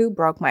yourself, who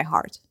broke my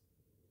heart?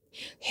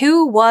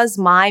 Who was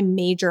my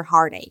major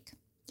heartache?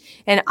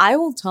 And I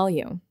will tell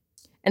you,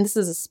 and this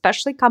is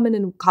especially common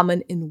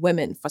in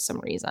women for some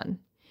reason,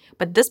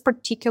 but this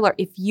particular,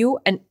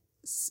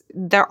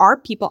 there are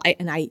people,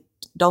 I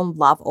don't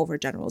love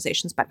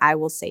overgeneralizations, but I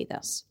will say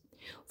this.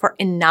 For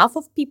enough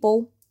of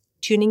people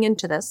tuning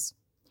into this,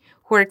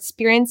 who are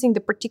experiencing the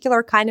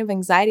particular kind of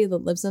anxiety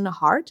that lives in the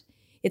heart,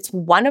 it's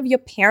one of your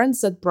parents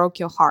that broke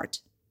your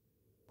heart.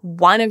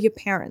 One of your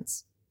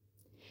parents.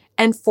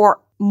 And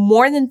for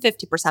more than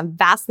 50%,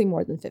 vastly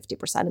more than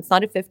 50%, it's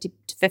not a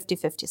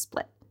 50-50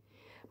 split.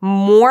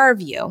 More of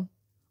you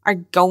are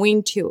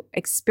going to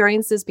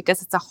experience this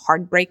because it's a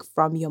heartbreak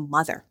from your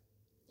mother.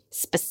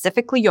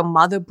 Specifically, your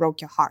mother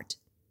broke your heart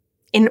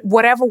in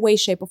whatever way,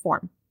 shape, or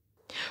form.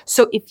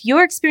 So if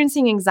you're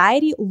experiencing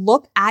anxiety,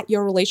 look at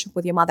your relationship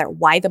with your mother.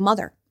 Why the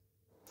mother?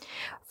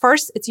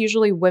 First, it's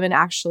usually women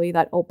actually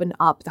that open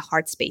up the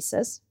heart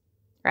spaces,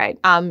 right?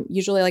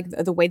 Usually like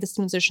the way this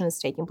transition is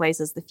taking place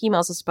is the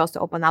females are supposed to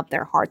open up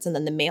their hearts and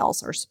then the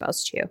males are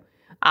supposed to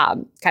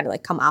kind of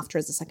like come after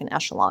as a second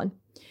echelon.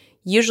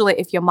 Usually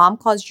if your mom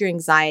caused you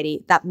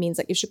anxiety, that means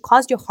that if she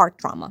caused you heart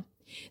trauma,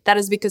 that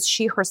is because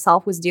she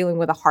herself was dealing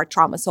with a heart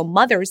trauma. So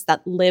mothers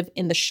that live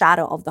in the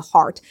shadow of the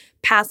heart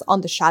pass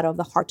on the shadow of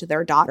the heart to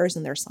their daughters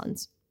and their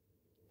sons.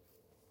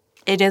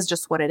 It is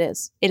just what it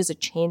is. It is a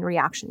chain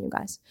reaction, you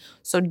guys.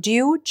 So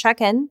do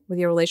check in with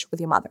your relationship with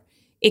your mother.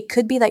 It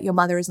could be that your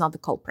mother is not the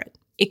culprit.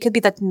 It could be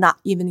that not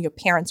even your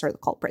parents are the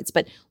culprits,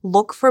 but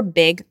look for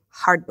big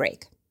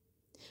heartbreak.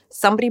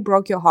 Somebody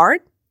broke your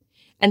heart,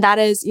 and that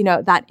is,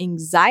 that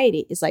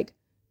anxiety is like,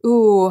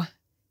 ooh,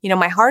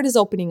 my heart is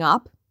opening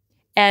up.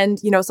 And,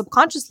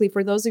 subconsciously,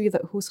 for those of you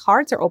whose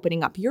hearts are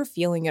opening up, you're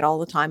feeling it all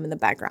the time in the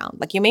background.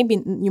 Like you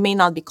may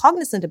not be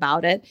cognizant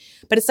about it,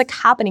 but it's like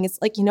happening. It's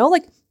like,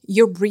 like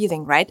you're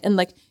breathing, right? And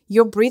like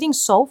you're breathing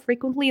so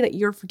frequently that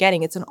you're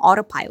forgetting it's an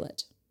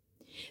autopilot.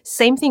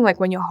 Same thing, like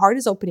when your heart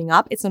is opening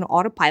up, it's an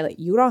autopilot.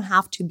 You don't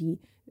have to be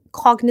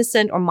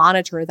cognizant or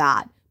monitor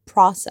that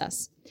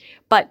process.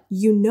 But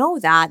you know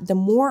that the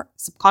more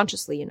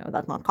subconsciously,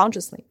 that not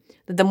consciously,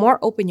 that the more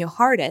open your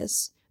heart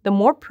is, the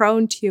more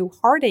prone to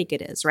heartache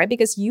it is, right?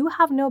 Because you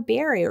have no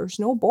barriers,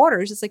 no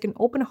borders. It's like an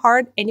open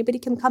heart. Anybody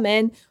can come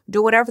in,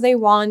 do whatever they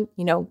want,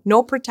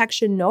 no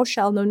protection, no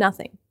shell, no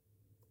nothing.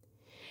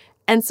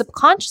 And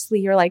subconsciously,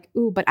 you're like,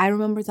 ooh, but I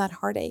remember that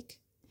heartache.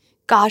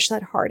 Gosh,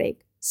 that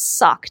heartache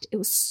sucked. It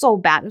was so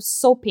bad. It was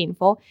so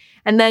painful.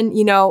 And then,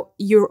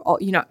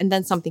 and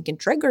then something can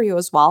trigger you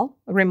as well,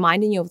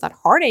 reminding you of that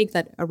heartache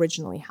that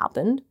originally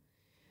happened.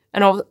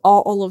 And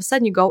all of a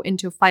sudden you go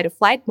into fight or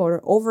flight mode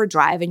or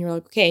overdrive and you're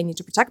like, okay, I need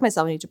to protect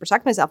myself.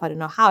 I don't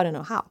know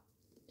how.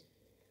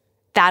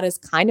 That is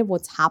kind of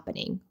what's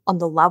happening on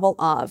the level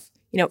of,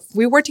 if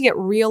we were to get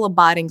real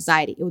about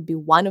anxiety, it would be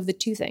one of the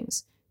two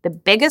things. The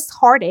biggest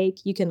heartache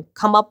you can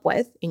come up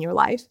with in your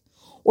life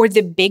or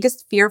the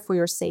biggest fear for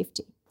your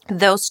safety.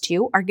 Those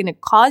two are going to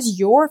cause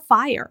your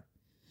fire,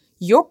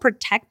 your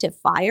protective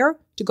fire,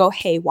 to go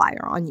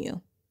haywire on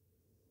you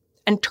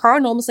and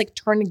turn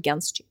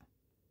against you.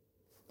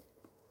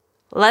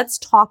 Let's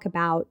talk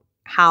about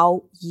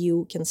how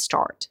you can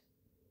start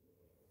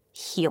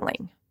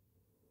healing,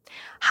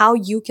 how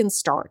you can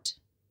start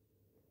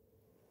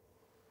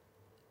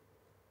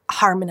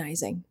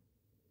harmonizing.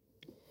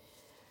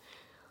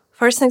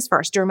 First things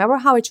first, do you remember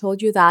how I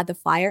told you that the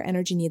fire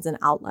energy needs an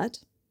outlet?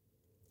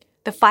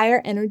 The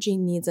fire energy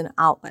needs an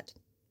outlet.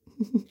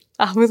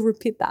 I will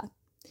repeat that.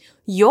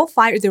 Your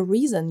fire, the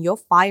reason your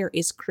fire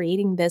is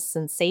creating this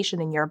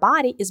sensation in your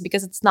body is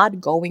because it's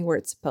not going where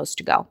it's supposed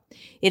to go.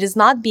 It is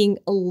not being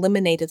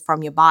eliminated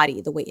from your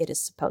body the way it is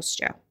supposed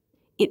to.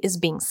 It is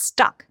being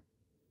stuck.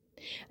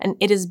 And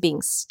it is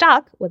being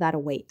stuck without a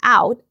way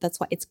out. That's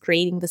why it's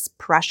creating this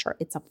pressure.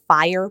 It's a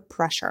fire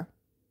pressure.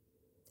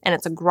 And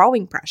it's a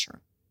growing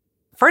pressure.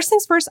 First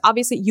things first,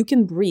 obviously, you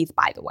can breathe,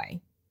 by the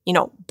way.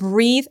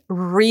 Breathe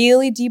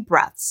really deep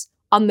breaths.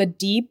 On the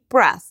deep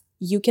breath,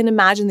 you can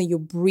imagine that you're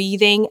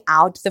breathing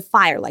out the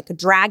fire like a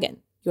dragon.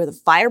 You're the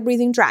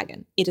fire-breathing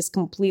dragon. It is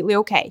completely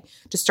okay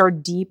to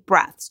start deep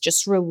breaths,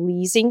 just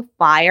releasing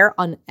fire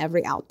on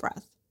every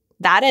out-breath.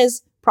 That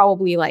is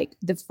probably like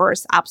the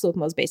first absolute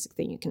most basic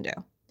thing you can do.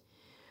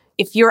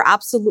 If you're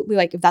absolutely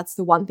if that's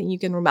the one thing you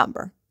can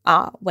remember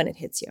when it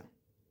hits you.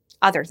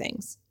 Other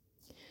things.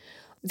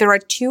 There are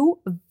two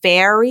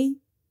very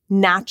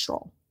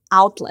natural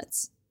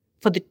outlets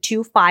for the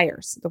two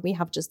fires that we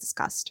have just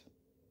discussed.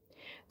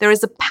 There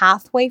is a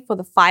pathway for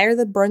the fire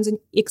that burns in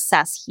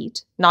excess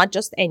heat, not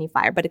just any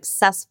fire, but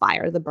excess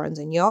fire that burns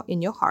in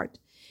your heart.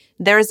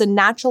 There is a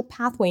natural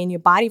pathway in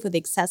your body for the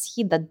excess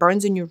heat that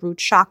burns in your root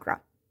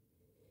chakra.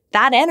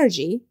 That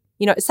energy,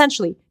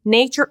 essentially,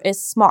 nature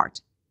is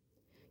smart.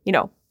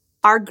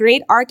 Our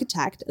great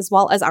architect, as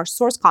well as our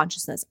source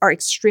consciousness, are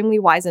extremely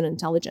wise and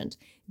intelligent.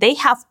 They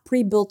have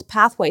pre-built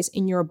pathways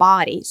in your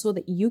body so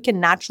that you can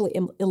naturally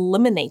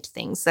eliminate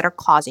things that are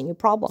causing you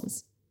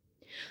problems.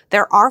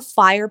 There are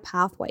fire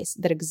pathways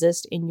that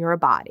exist in your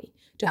body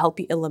to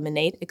help you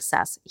eliminate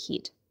excess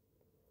heat.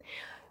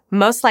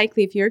 Most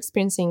likely, if you're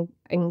experiencing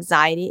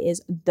anxiety,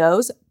 is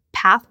those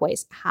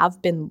pathways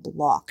have been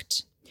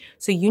blocked.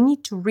 So you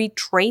need to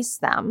retrace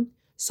them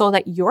so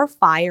that your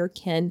fire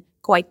can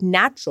quite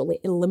naturally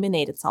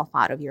eliminate itself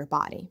out of your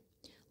body.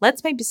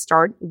 Let's maybe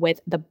start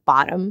with the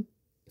bottom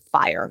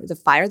fire, the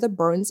fire that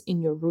burns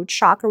in your root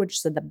chakra, which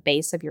is at the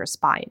base of your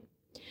spine.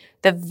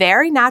 The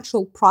very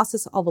natural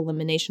process of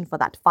elimination for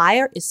that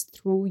fire is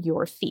through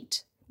your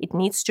feet. It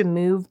needs to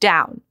move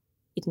down.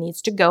 It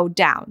needs to go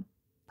down.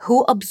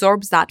 Who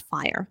absorbs that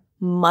fire?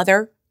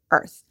 Mother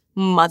Earth.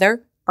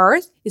 Mother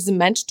Earth is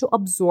meant to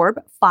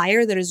absorb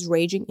fire that is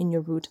raging in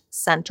your root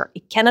center.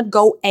 It cannot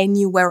go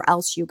anywhere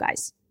else, you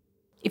guys.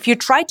 If you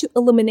try to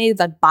eliminate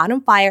that bottom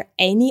fire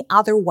any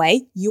other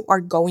way, you are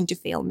going to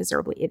fail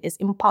miserably. It is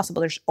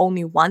impossible. There's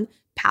only one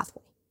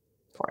pathway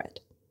for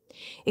it.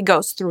 It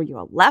goes through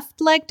your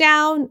left leg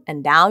down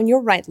and down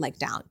your right leg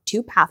down.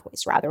 Two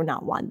pathways, rather,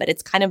 not one, but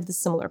it's kind of the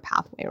similar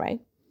pathway,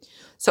 right?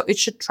 So it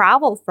should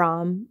travel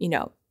from,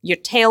 your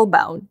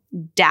tailbone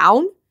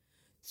down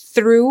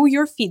through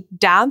your feet,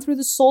 down through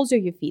the soles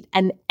of your feet,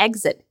 and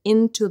exit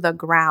into the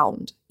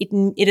ground.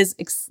 It is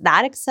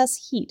that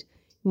excess heat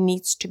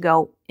needs to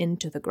go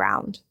into the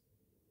ground.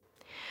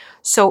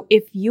 So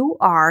if you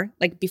are,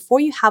 before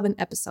you have an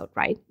episode,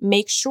 right,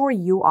 make sure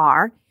you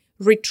are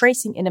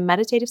retracing in a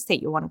meditative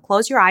state. You want to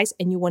close your eyes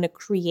and you want to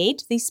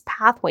create these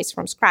pathways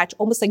from scratch,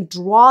 almost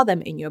draw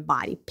them in your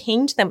body,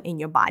 paint them in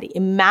your body.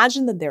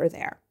 Imagine that they're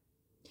there.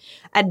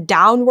 A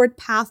downward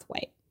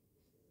pathway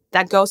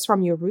that goes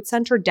from your root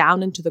center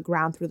down into the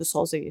ground through the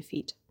soles of your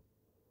feet.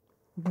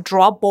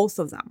 Draw both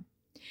of them.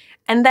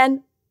 And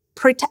then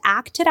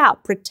act it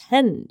out,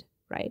 pretend,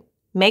 right?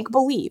 Make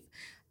believe.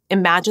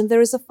 Imagine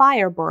there is a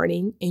fire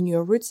burning in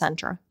your root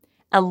center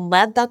and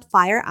let that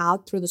fire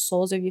out through the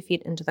soles of your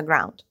feet into the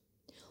ground.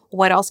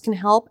 What else can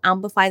help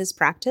amplify this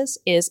practice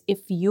is if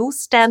you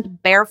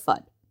stand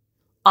barefoot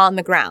on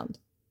the ground.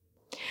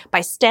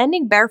 By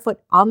standing barefoot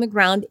on the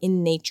ground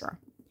in nature,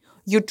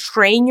 you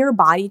train your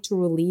body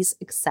to release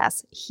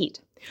excess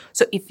heat.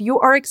 So if you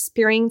are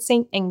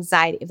experiencing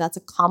anxiety, if that's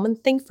a common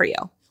thing for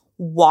you,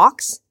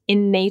 walks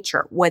in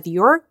nature with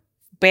your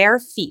bare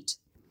feet,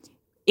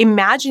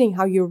 imagining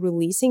how you're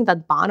releasing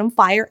that bottom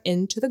fire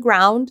into the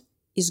ground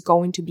is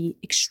going to be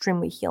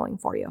extremely healing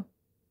for you.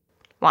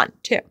 1,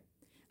 2.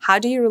 How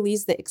do you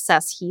release the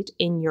excess heat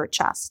in your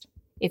chest?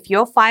 If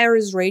your fire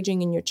is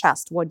raging in your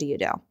chest, what do?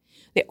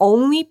 The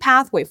only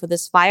pathway for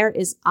this fire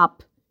is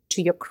up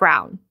to your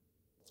crown.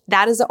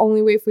 That is the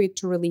only way for you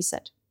to release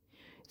it.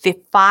 The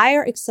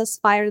excess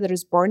fire that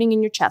is burning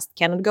in your chest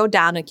cannot go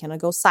down, it cannot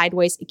go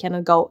sideways, it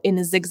cannot go in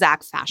a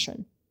zigzag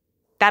fashion.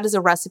 That is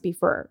a recipe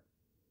for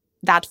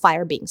that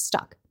fire being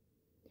stuck.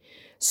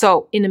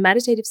 So in a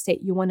meditative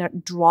state, you want to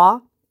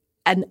draw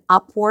an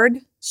upward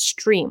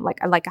stream, like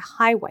a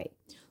highway,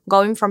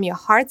 going from your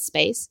heart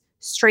space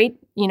straight,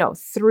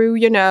 through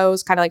your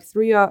nose, kind of like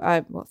through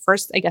your,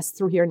 first, I guess,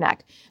 through your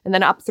neck, and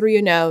then up through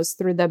your nose,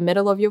 through the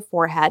middle of your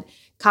forehead,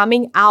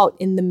 coming out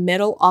in the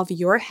middle of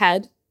your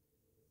head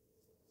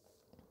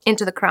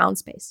into the crown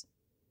space.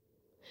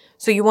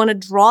 So you want to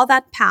draw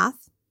that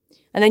path,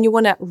 and then you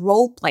want to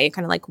role play,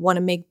 kind of like want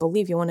to make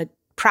believe, you want to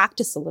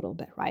practice a little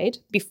bit, right?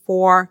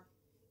 Before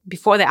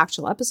the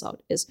actual episode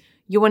is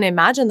you want to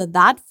imagine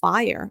that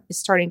fire is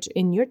starting to,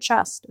 in your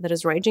chest, that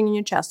is raging in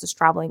your chest, is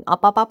traveling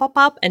up, up, up, up,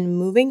 up, and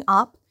moving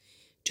up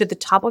to the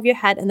top of your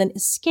head and then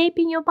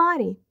escaping your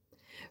body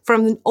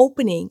from an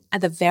opening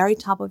at the very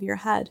top of your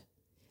head.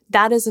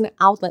 That is an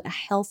outlet, a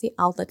healthy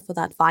outlet for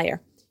that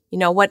fire. You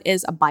know what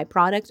is a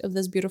byproduct of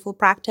this beautiful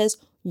practice?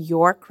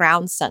 Your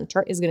crown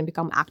center is going to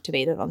become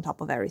activated on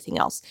top of everything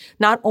else.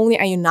 Not only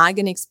are you not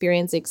going to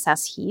experience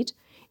excess heat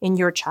in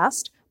your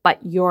chest, but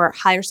your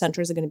higher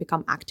centers are going to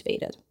become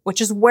activated,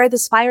 which is where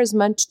this fire is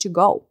meant to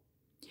go.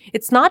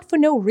 It's not for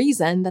no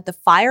reason that the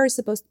fire is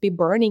supposed to be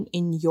burning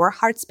in your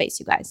heart space,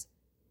 you guys.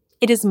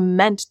 It is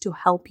meant to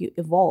help you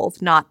evolve,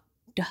 not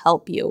to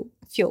help you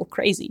feel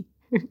crazy.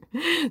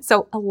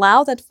 So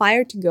allow that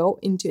fire to go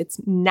into its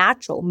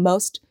natural,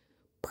 most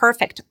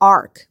perfect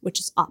arc, which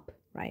is up,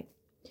 right?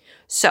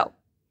 So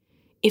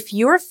if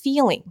you're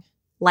feeling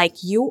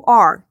like you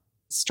are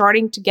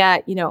starting to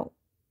get,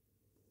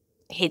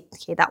 hate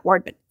that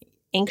word, but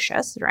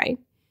anxious, right?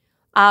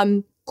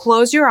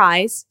 Close your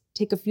eyes,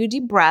 take a few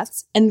deep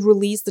breaths, and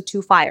release the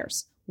 2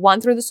 fires.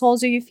 One through the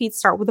soles of your feet.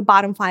 Start with the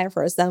bottom fire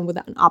first, then with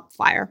an up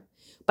fire.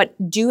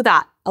 But do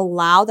that.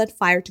 Allow that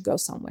fire to go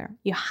somewhere.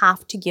 You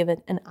have to give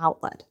it an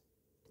outlet.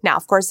 Now,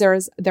 of course,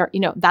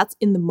 that's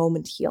in the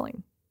moment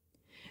healing.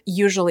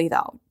 Usually,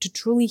 though, to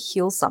truly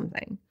heal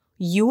something,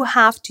 you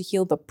have to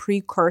heal the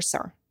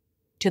precursor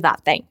to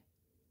that thing,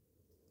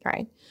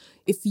 right?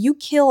 If you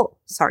heal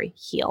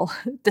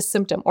the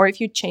symptom, or if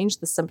you change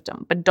the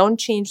symptom, but don't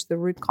change the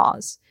root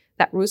cause,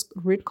 that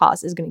root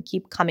cause is going to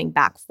keep coming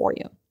back for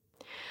you.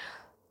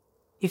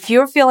 If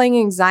you're feeling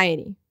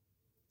anxiety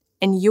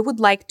and you would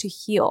like to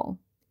heal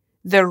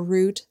the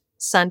root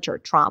center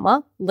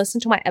trauma, listen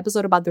to my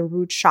episode about the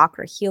root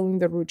chakra, healing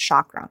the root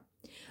chakra.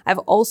 I've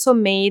also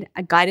made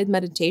a guided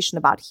meditation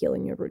about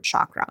healing your root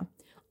chakra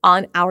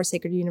on our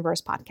Sacred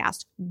Universe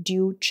podcast.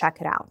 Do check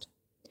it out.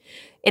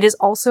 It is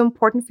also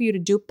important for you to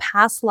do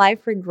past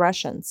life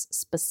regressions,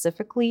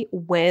 specifically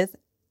with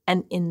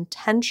an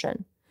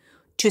intention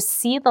to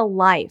see the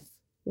life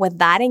where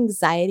that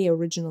anxiety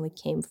originally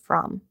came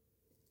from,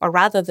 or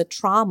rather the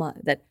trauma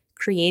that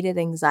created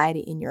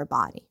anxiety in your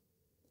body.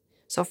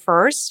 So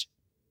first,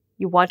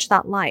 you watch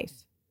that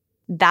life.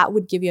 That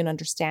would give you an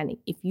understanding.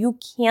 If you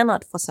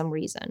cannot, for some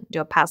reason, do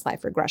a past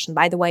life regression,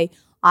 by the way,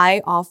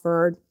 I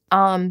offered,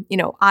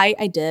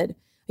 I did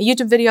a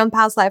YouTube video on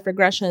past life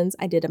regressions.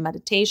 I did a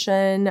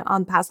meditation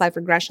on past life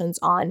regressions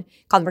on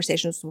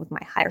Conversations with My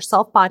Higher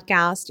Self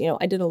podcast.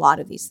 I did a lot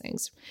of these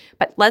things.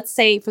 But let's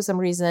say for some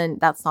reason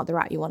that's not the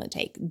route you want to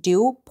take.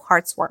 Do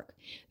parts work.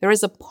 There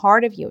is a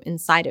part of you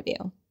inside of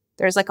you.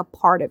 There's like a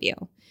part of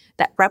you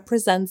that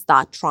represents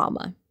that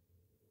trauma.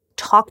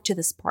 Talk to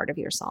this part of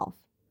yourself.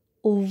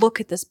 Look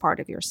at this part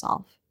of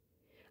yourself.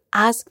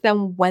 Ask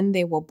them when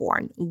they were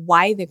born,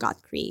 why they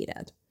got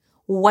created.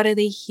 What are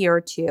they here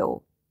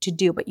to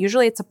do? But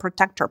usually it's a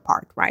protector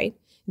part, right?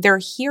 They're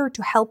here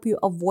to help you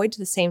avoid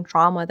the same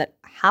trauma that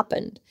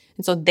happened.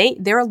 And so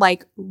they're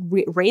like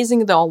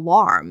raising the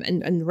alarm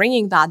and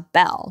ringing that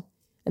bell.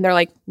 And they're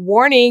like,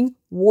 warning,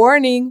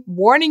 warning,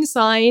 warning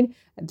sign.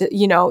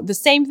 The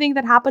same thing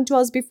that happened to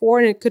us before,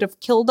 and it could have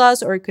killed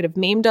us, or it could have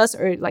maimed us,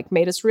 or like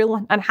made us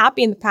real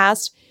unhappy in the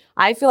past.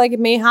 I feel like it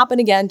may happen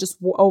again.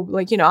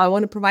 I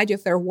want to provide you a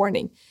fair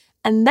warning.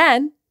 And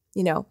then,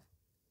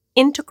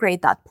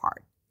 integrate that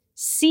part.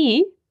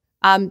 See,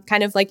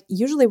 kind of like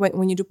usually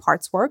when you do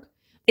parts work,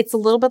 It's a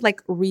little bit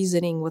like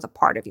reasoning with a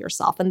part of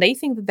yourself, and they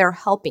think that they're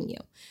helping you.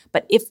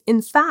 But if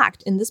in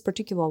fact, in this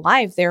particular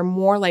life, they're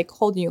more like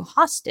holding you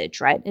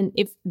hostage, right? And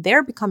if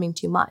they're becoming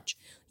too much,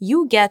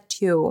 you get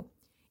to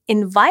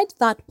invite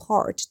that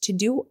part to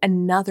do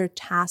another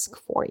task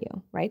for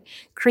you, right?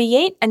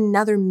 Create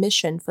another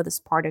mission for this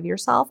part of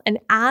yourself and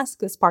ask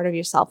this part of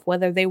yourself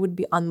whether they would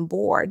be on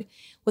board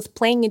with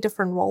playing a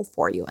different role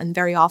for you. And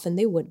very often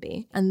they would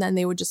be. And then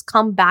they would just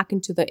come back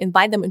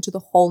invite them into the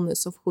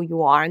wholeness of who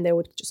you are, and they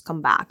would just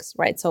come back,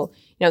 right? So,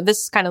 this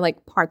is kind of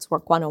like parts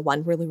work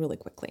 101 really, really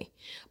quickly.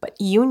 But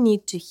you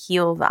need to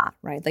heal that,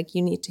 right? Like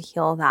you need to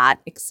heal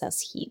that excess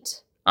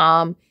heat.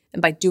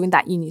 And by doing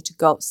that, you need to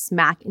go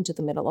smack into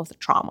the middle of the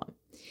trauma.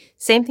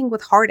 Same thing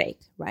with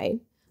heartache,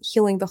 right?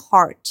 Healing the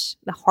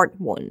heart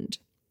wound.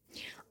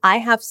 I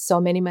have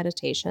so many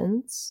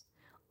meditations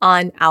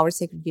on our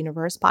Sacred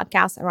Universe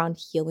podcast around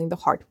healing the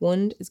heart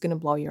wound. Is going to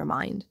blow your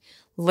mind.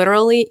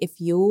 Literally, if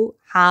you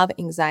have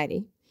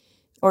anxiety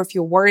or if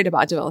you're worried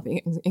about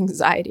developing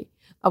anxiety,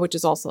 which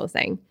is also a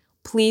thing,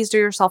 please do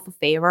yourself a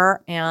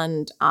favor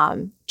and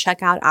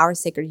check out our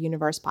Sacred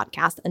Universe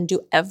podcast and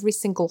do every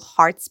single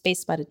heart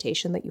space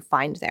meditation that you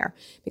find there,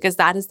 because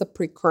that is the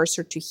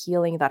precursor to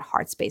healing that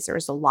heart space. There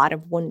is a lot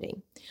of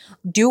wounding.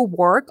 Do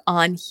work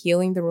on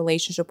healing the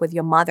relationship with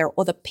your mother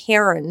or the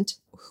parent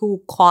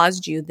who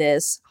caused you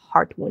this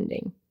heart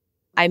wounding.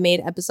 I made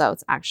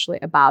episodes actually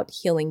about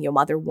healing your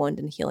mother wound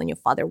and healing your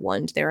father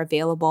wound. They're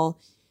available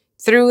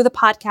through the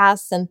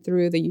podcast and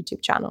through the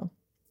YouTube channel.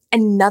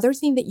 Another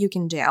thing that you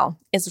can do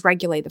is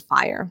regulate the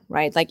fire,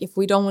 right? Like if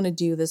we don't want to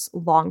do this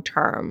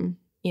long-term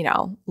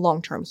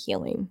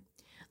healing,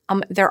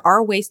 there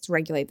are ways to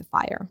regulate the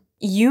fire.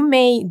 You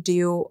may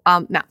do,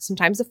 now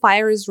sometimes the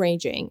fire is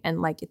raging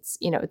and like it's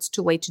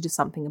too late to do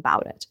something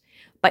about it.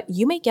 But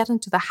you may get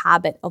into the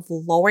habit of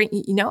lowering,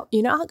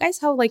 guys,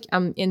 how like,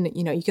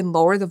 you can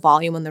lower the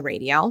volume on the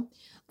radio.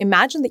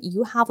 Imagine that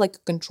you have like a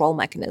control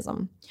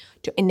mechanism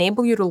to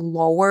enable you to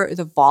lower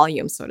the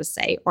volume, so to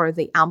say, or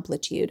the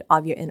amplitude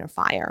of your inner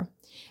fire.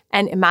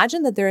 And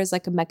imagine that there is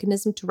like a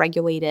mechanism to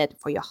regulate it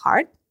for your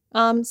heart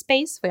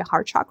space, for your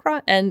heart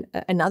chakra, and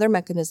another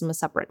mechanism, a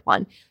separate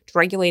one, to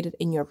regulate it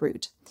in your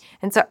root.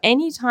 And so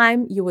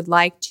anytime you would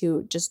like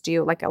to just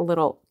do like a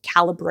little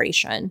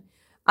calibration,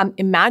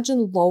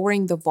 imagine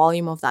lowering the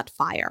volume of that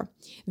fire.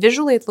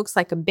 Visually, it looks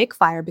like a big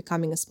fire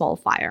becoming a small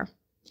fire.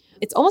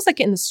 It's almost like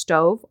in the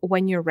stove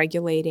when you're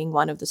regulating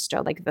one of the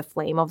stove, like the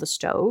flame of the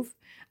stove.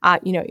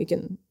 You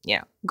can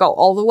go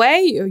all the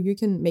way, or you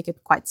can make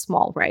it quite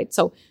small, right?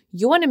 So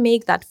you want to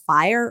make that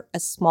fire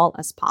as small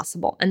as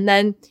possible. And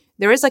then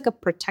there is like a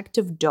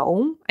protective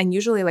dome, and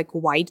usually like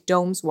white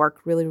domes work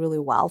really, really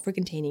well for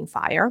containing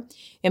fire.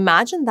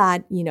 Imagine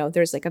that,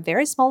 there's like a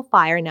very small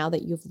fire now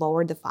that you've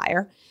lowered the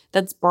fire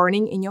that's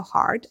burning in your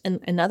heart, and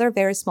another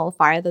very small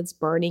fire that's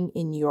burning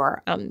in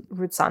your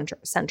root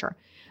center.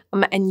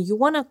 And you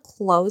want to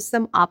close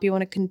them up. You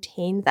want to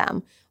contain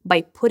them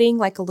by putting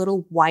like a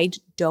little white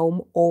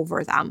dome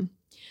over them.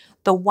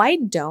 The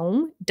white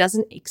dome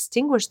doesn't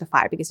extinguish the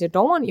fire because you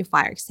don't want your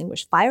fire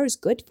extinguished. Fire is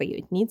good for you.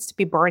 It needs to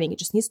be burning. It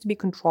just needs to be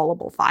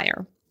controllable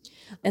fire.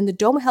 And the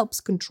dome helps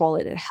control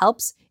it. It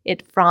helps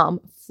it from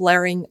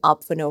flaring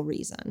up for no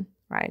reason,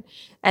 right?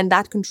 And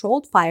that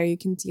controlled fire you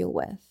can deal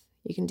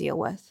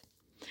with.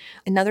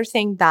 Another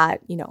thing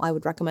that, I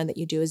would recommend that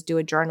you do is do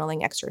a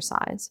journaling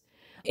exercise.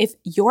 If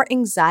your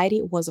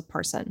anxiety was a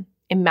person,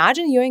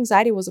 imagine your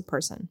anxiety was a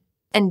person,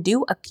 and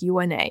do a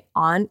Q&A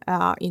on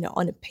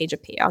a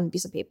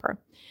piece of paper.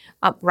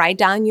 Write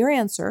down your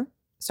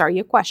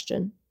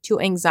question to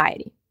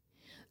anxiety.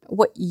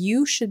 What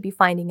you should be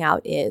finding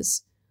out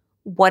is,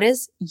 what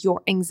is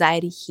your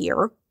anxiety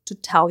here to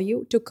tell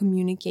you, to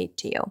communicate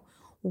to you?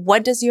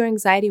 What does your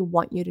anxiety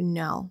want you to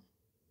know?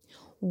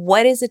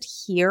 What is it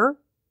here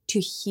to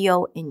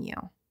heal in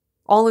you?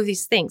 All of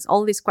these things,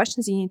 all of these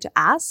questions you need to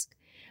ask.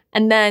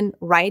 And then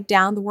write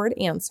down the word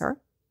answer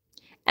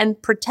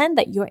and pretend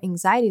that your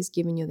anxiety is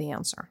giving you the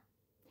answer.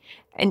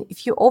 And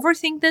if you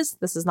overthink this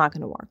is not going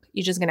to work.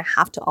 You're just going to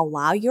have to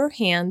allow your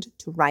hand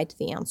to write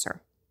the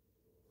answer,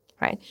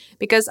 right?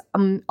 Because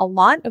a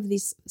lot of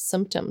these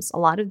symptoms, a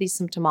lot of these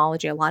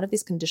symptomology, a lot of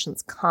these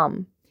conditions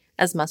come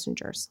as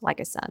messengers, like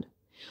I said.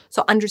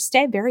 So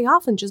understand very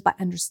often, just by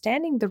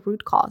understanding the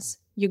root cause,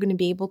 you're going to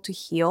be able to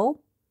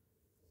heal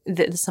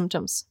the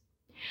symptoms.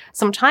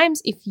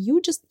 Sometimes if you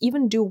just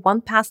even do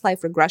one past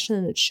life regression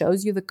and it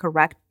shows you the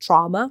correct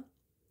trauma,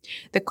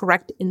 the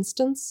correct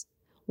instance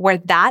where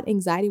that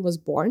anxiety was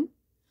born,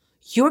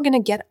 you're going to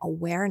get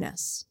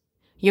awareness.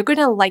 You're going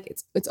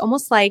to it's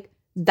almost like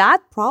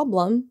that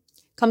problem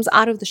comes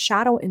out of the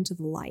shadow into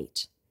the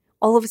light.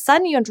 All of a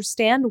sudden you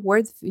understand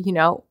where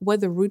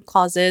the root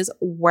cause is,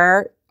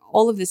 where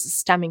all of this is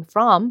stemming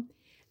from,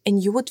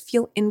 and you would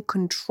feel in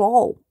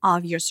control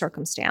of your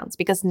circumstance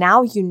because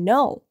now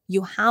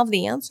you have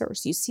the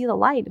answers. You see the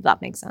light, if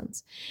that makes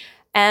sense.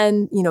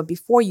 And,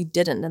 before you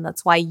didn't, and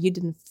that's why you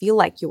didn't feel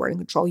like you were in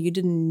control. You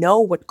didn't know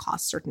what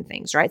caused certain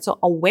things, right? So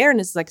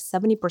awareness is like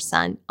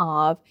 70%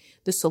 of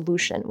the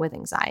solution with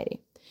anxiety.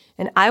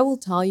 And I will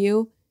tell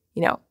you,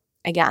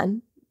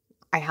 again,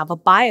 I have a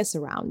bias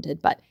around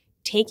it, but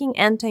taking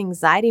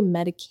anti-anxiety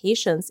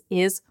medications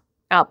is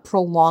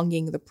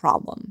prolonging the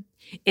problem.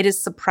 It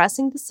is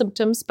suppressing the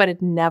symptoms, but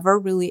it never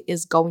really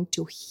is going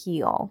to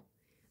heal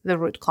the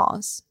root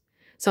cause.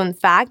 So in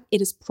fact,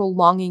 it is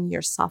prolonging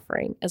your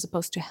suffering as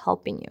opposed to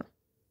helping you,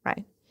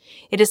 right?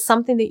 It is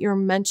something that you're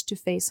meant to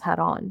face head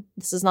on.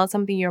 This is not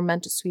something you're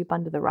meant to sweep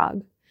under the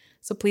rug.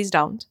 So please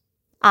don't.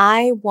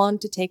 I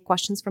want to take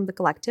questions from the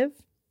collective.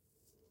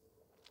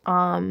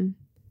 I'm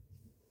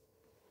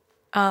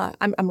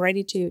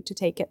ready to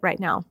take it right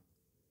now.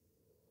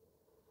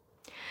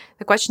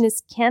 The question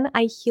is, can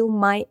I heal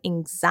my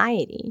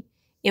anxiety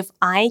if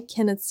I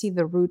cannot see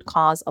the root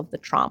cause of the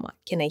trauma?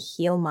 Can I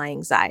heal my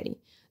anxiety?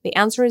 The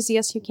answer is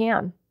yes, you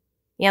can.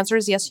 The answer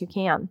is yes, you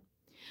can.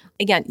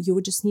 Again, you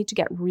would just need to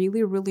get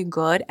really, really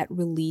good at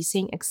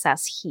releasing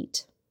excess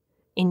heat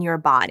in your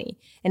body.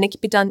 And it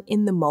can be done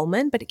in the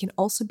moment, but it can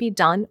also be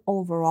done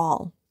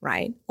overall,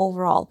 right?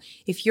 Overall,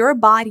 if your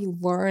body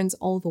learns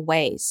all the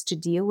ways to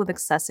deal with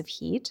excessive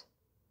heat,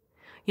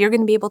 you're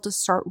going to be able to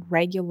start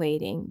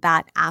regulating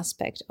that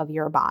aspect of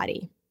your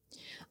body.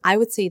 I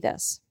would say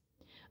this.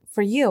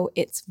 For you,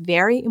 it's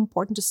very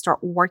important to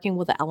start working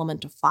with the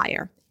element of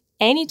fire.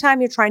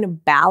 Anytime you're trying to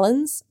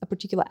balance a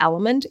particular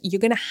element, you're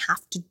going to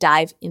have to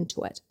dive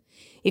into it.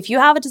 If you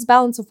have a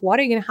disbalance of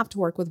water, you're going to have to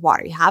work with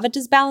water. You have a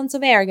disbalance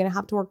of air, you're going to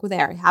have to work with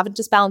air. You have a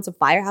disbalance of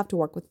fire, you have to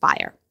work with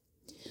fire.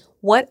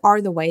 What are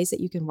the ways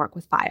that you can work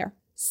with fire?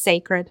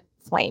 Sacred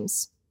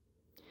flames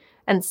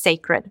and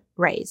sacred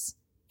rays.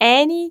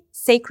 Any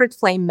sacred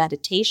flame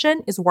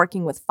meditation is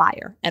working with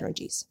fire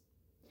energies.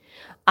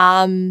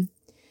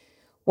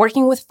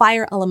 Working with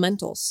fire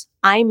elementals.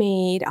 I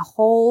made a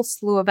whole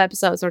slew of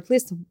episodes, or at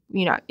least,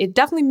 it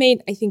definitely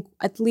made, I think,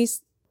 at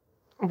least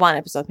one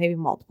episode, maybe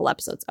multiple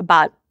episodes,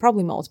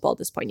 probably multiple at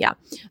this point,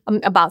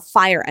 about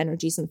fire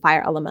energies and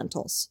fire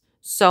elementals.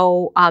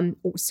 So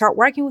start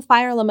working with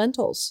fire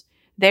elementals.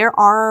 There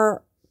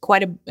are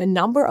quite a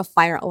number of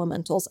fire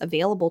elementals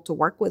available to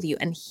work with you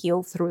and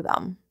heal through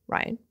them,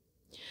 right?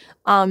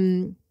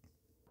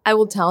 I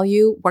will tell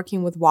you,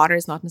 working with water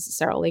is not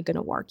necessarily going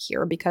to work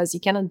here because you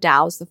cannot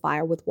douse the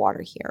fire with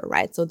water here,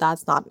 right? So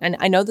that's not, and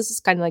I know this is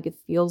kind of like, it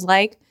feels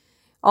like,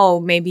 oh,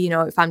 maybe,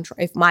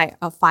 if my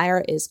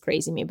fire is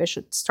crazy, maybe I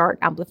should start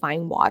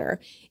amplifying water.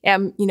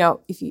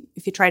 If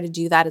you try to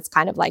do that, it's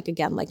kind of like,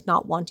 again, like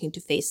not wanting to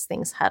face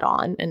things head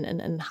on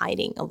and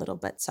hiding a little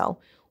bit. So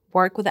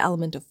work with the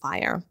element of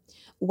fire.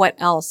 What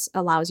else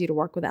allows you to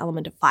work with the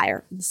element of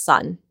fire? The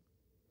sun.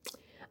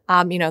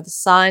 The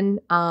sun,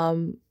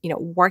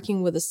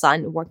 working with the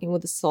sun, working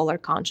with the solar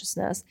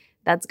consciousness,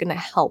 that's going to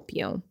help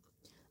you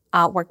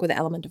work with the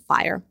element of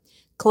fire.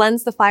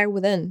 Cleanse the fire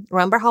within.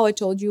 Remember how I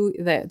told you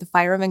the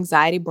fire of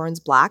anxiety burns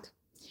black?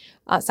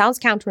 Sounds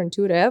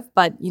counterintuitive,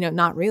 but,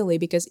 not really,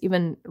 because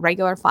even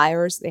regular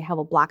fires, they have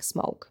a black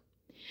smoke.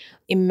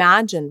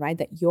 Imagine, right,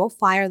 that your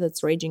fire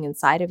that's raging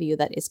inside of you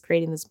that is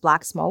creating this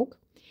black smoke,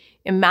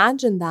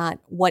 imagine that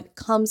what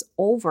comes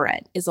over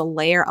it is a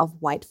layer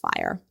of white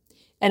fire.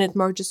 And it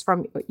merges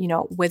from,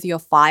 with your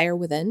fire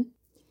within.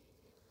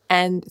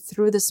 And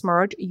through this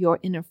merge, your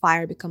inner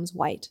fire becomes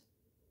white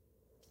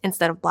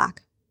instead of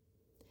black.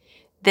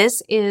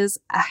 This is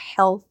a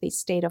healthy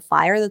state of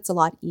fire that's a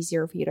lot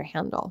easier for you to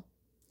handle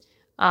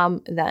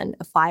than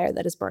a fire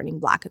that is burning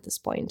black at this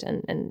point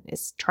and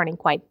is turning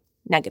quite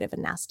negative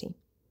and nasty.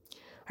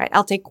 All right,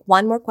 I'll take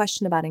one more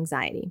question about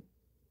anxiety.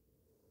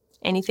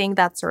 Anything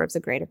that serves a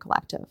greater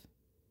collective.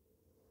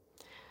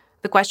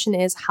 The question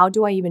is, how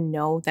do I even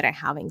know that I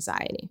have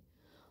anxiety?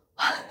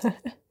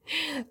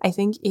 I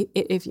think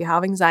if you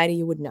have anxiety,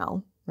 you would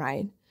know,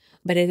 right?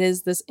 But it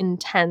is this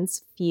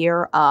intense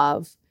fear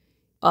or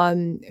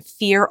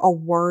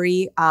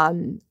worry,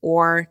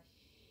 or,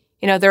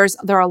 there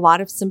are a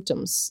lot of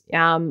symptoms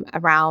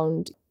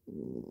around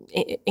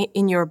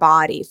in your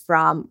body,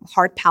 from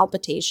heart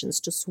palpitations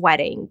to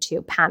sweating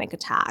to panic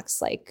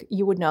attacks. Like,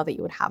 you would know that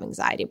you would have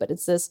anxiety, but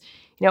it's this,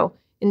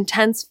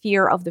 intense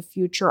fear of the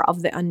future,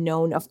 of the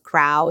unknown, of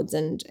crowds,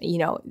 and,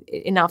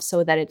 enough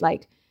so that it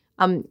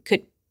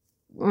could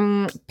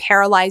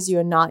paralyze you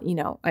and not,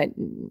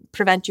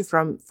 prevent you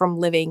from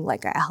living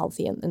like a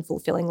healthy and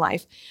fulfilling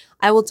life.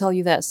 I will tell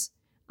you this.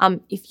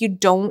 If you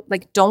don't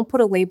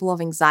put a label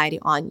of anxiety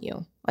on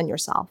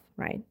yourself,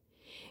 right?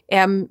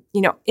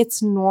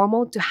 It's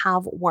normal to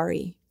have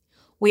worry.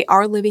 We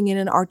are living in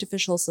an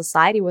artificial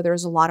society where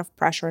there's a lot of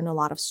pressure and a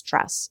lot of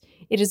stress.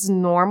 It is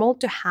normal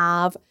to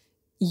have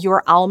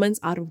your elements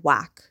out of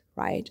whack,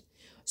 right?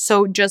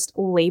 So just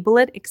label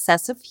it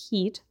excessive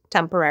heat,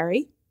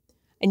 temporary,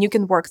 and you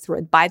can work through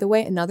it. By the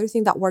way, another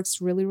thing that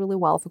works really, really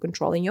well for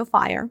controlling your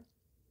fire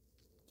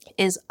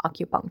is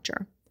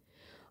acupuncture.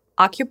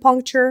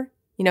 Acupuncture,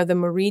 the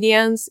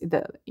meridians,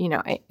 the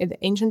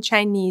ancient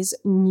Chinese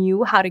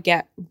knew how to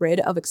get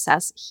rid of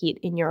excess heat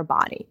in your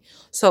body.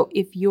 So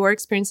if you're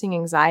experiencing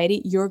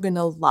anxiety, you're going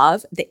to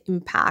love the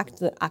impact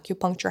that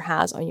acupuncture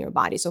has on your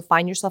body. So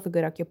find yourself a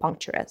good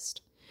acupuncturist.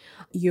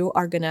 You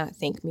are going to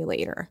thank me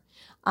later.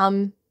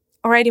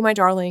 Alrighty, my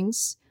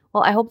darlings.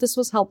 Well, I hope this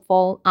was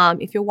helpful.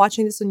 If you're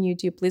watching this on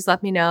YouTube, please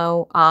let me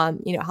know,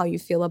 how you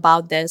feel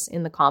about this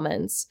in the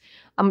comments.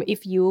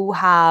 If you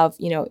have,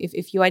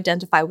 if you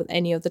identify with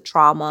any of the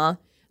trauma,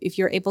 if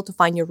you're able to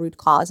find your root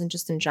cause and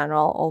just in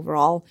general,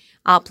 overall,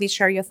 please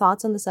share your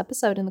thoughts on this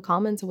episode in the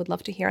comments. I would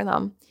love to hear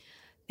them.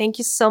 Thank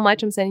you so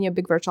much. I'm sending you a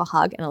big virtual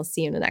hug, and I'll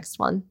see you in the next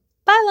one.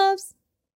 Bye, loves.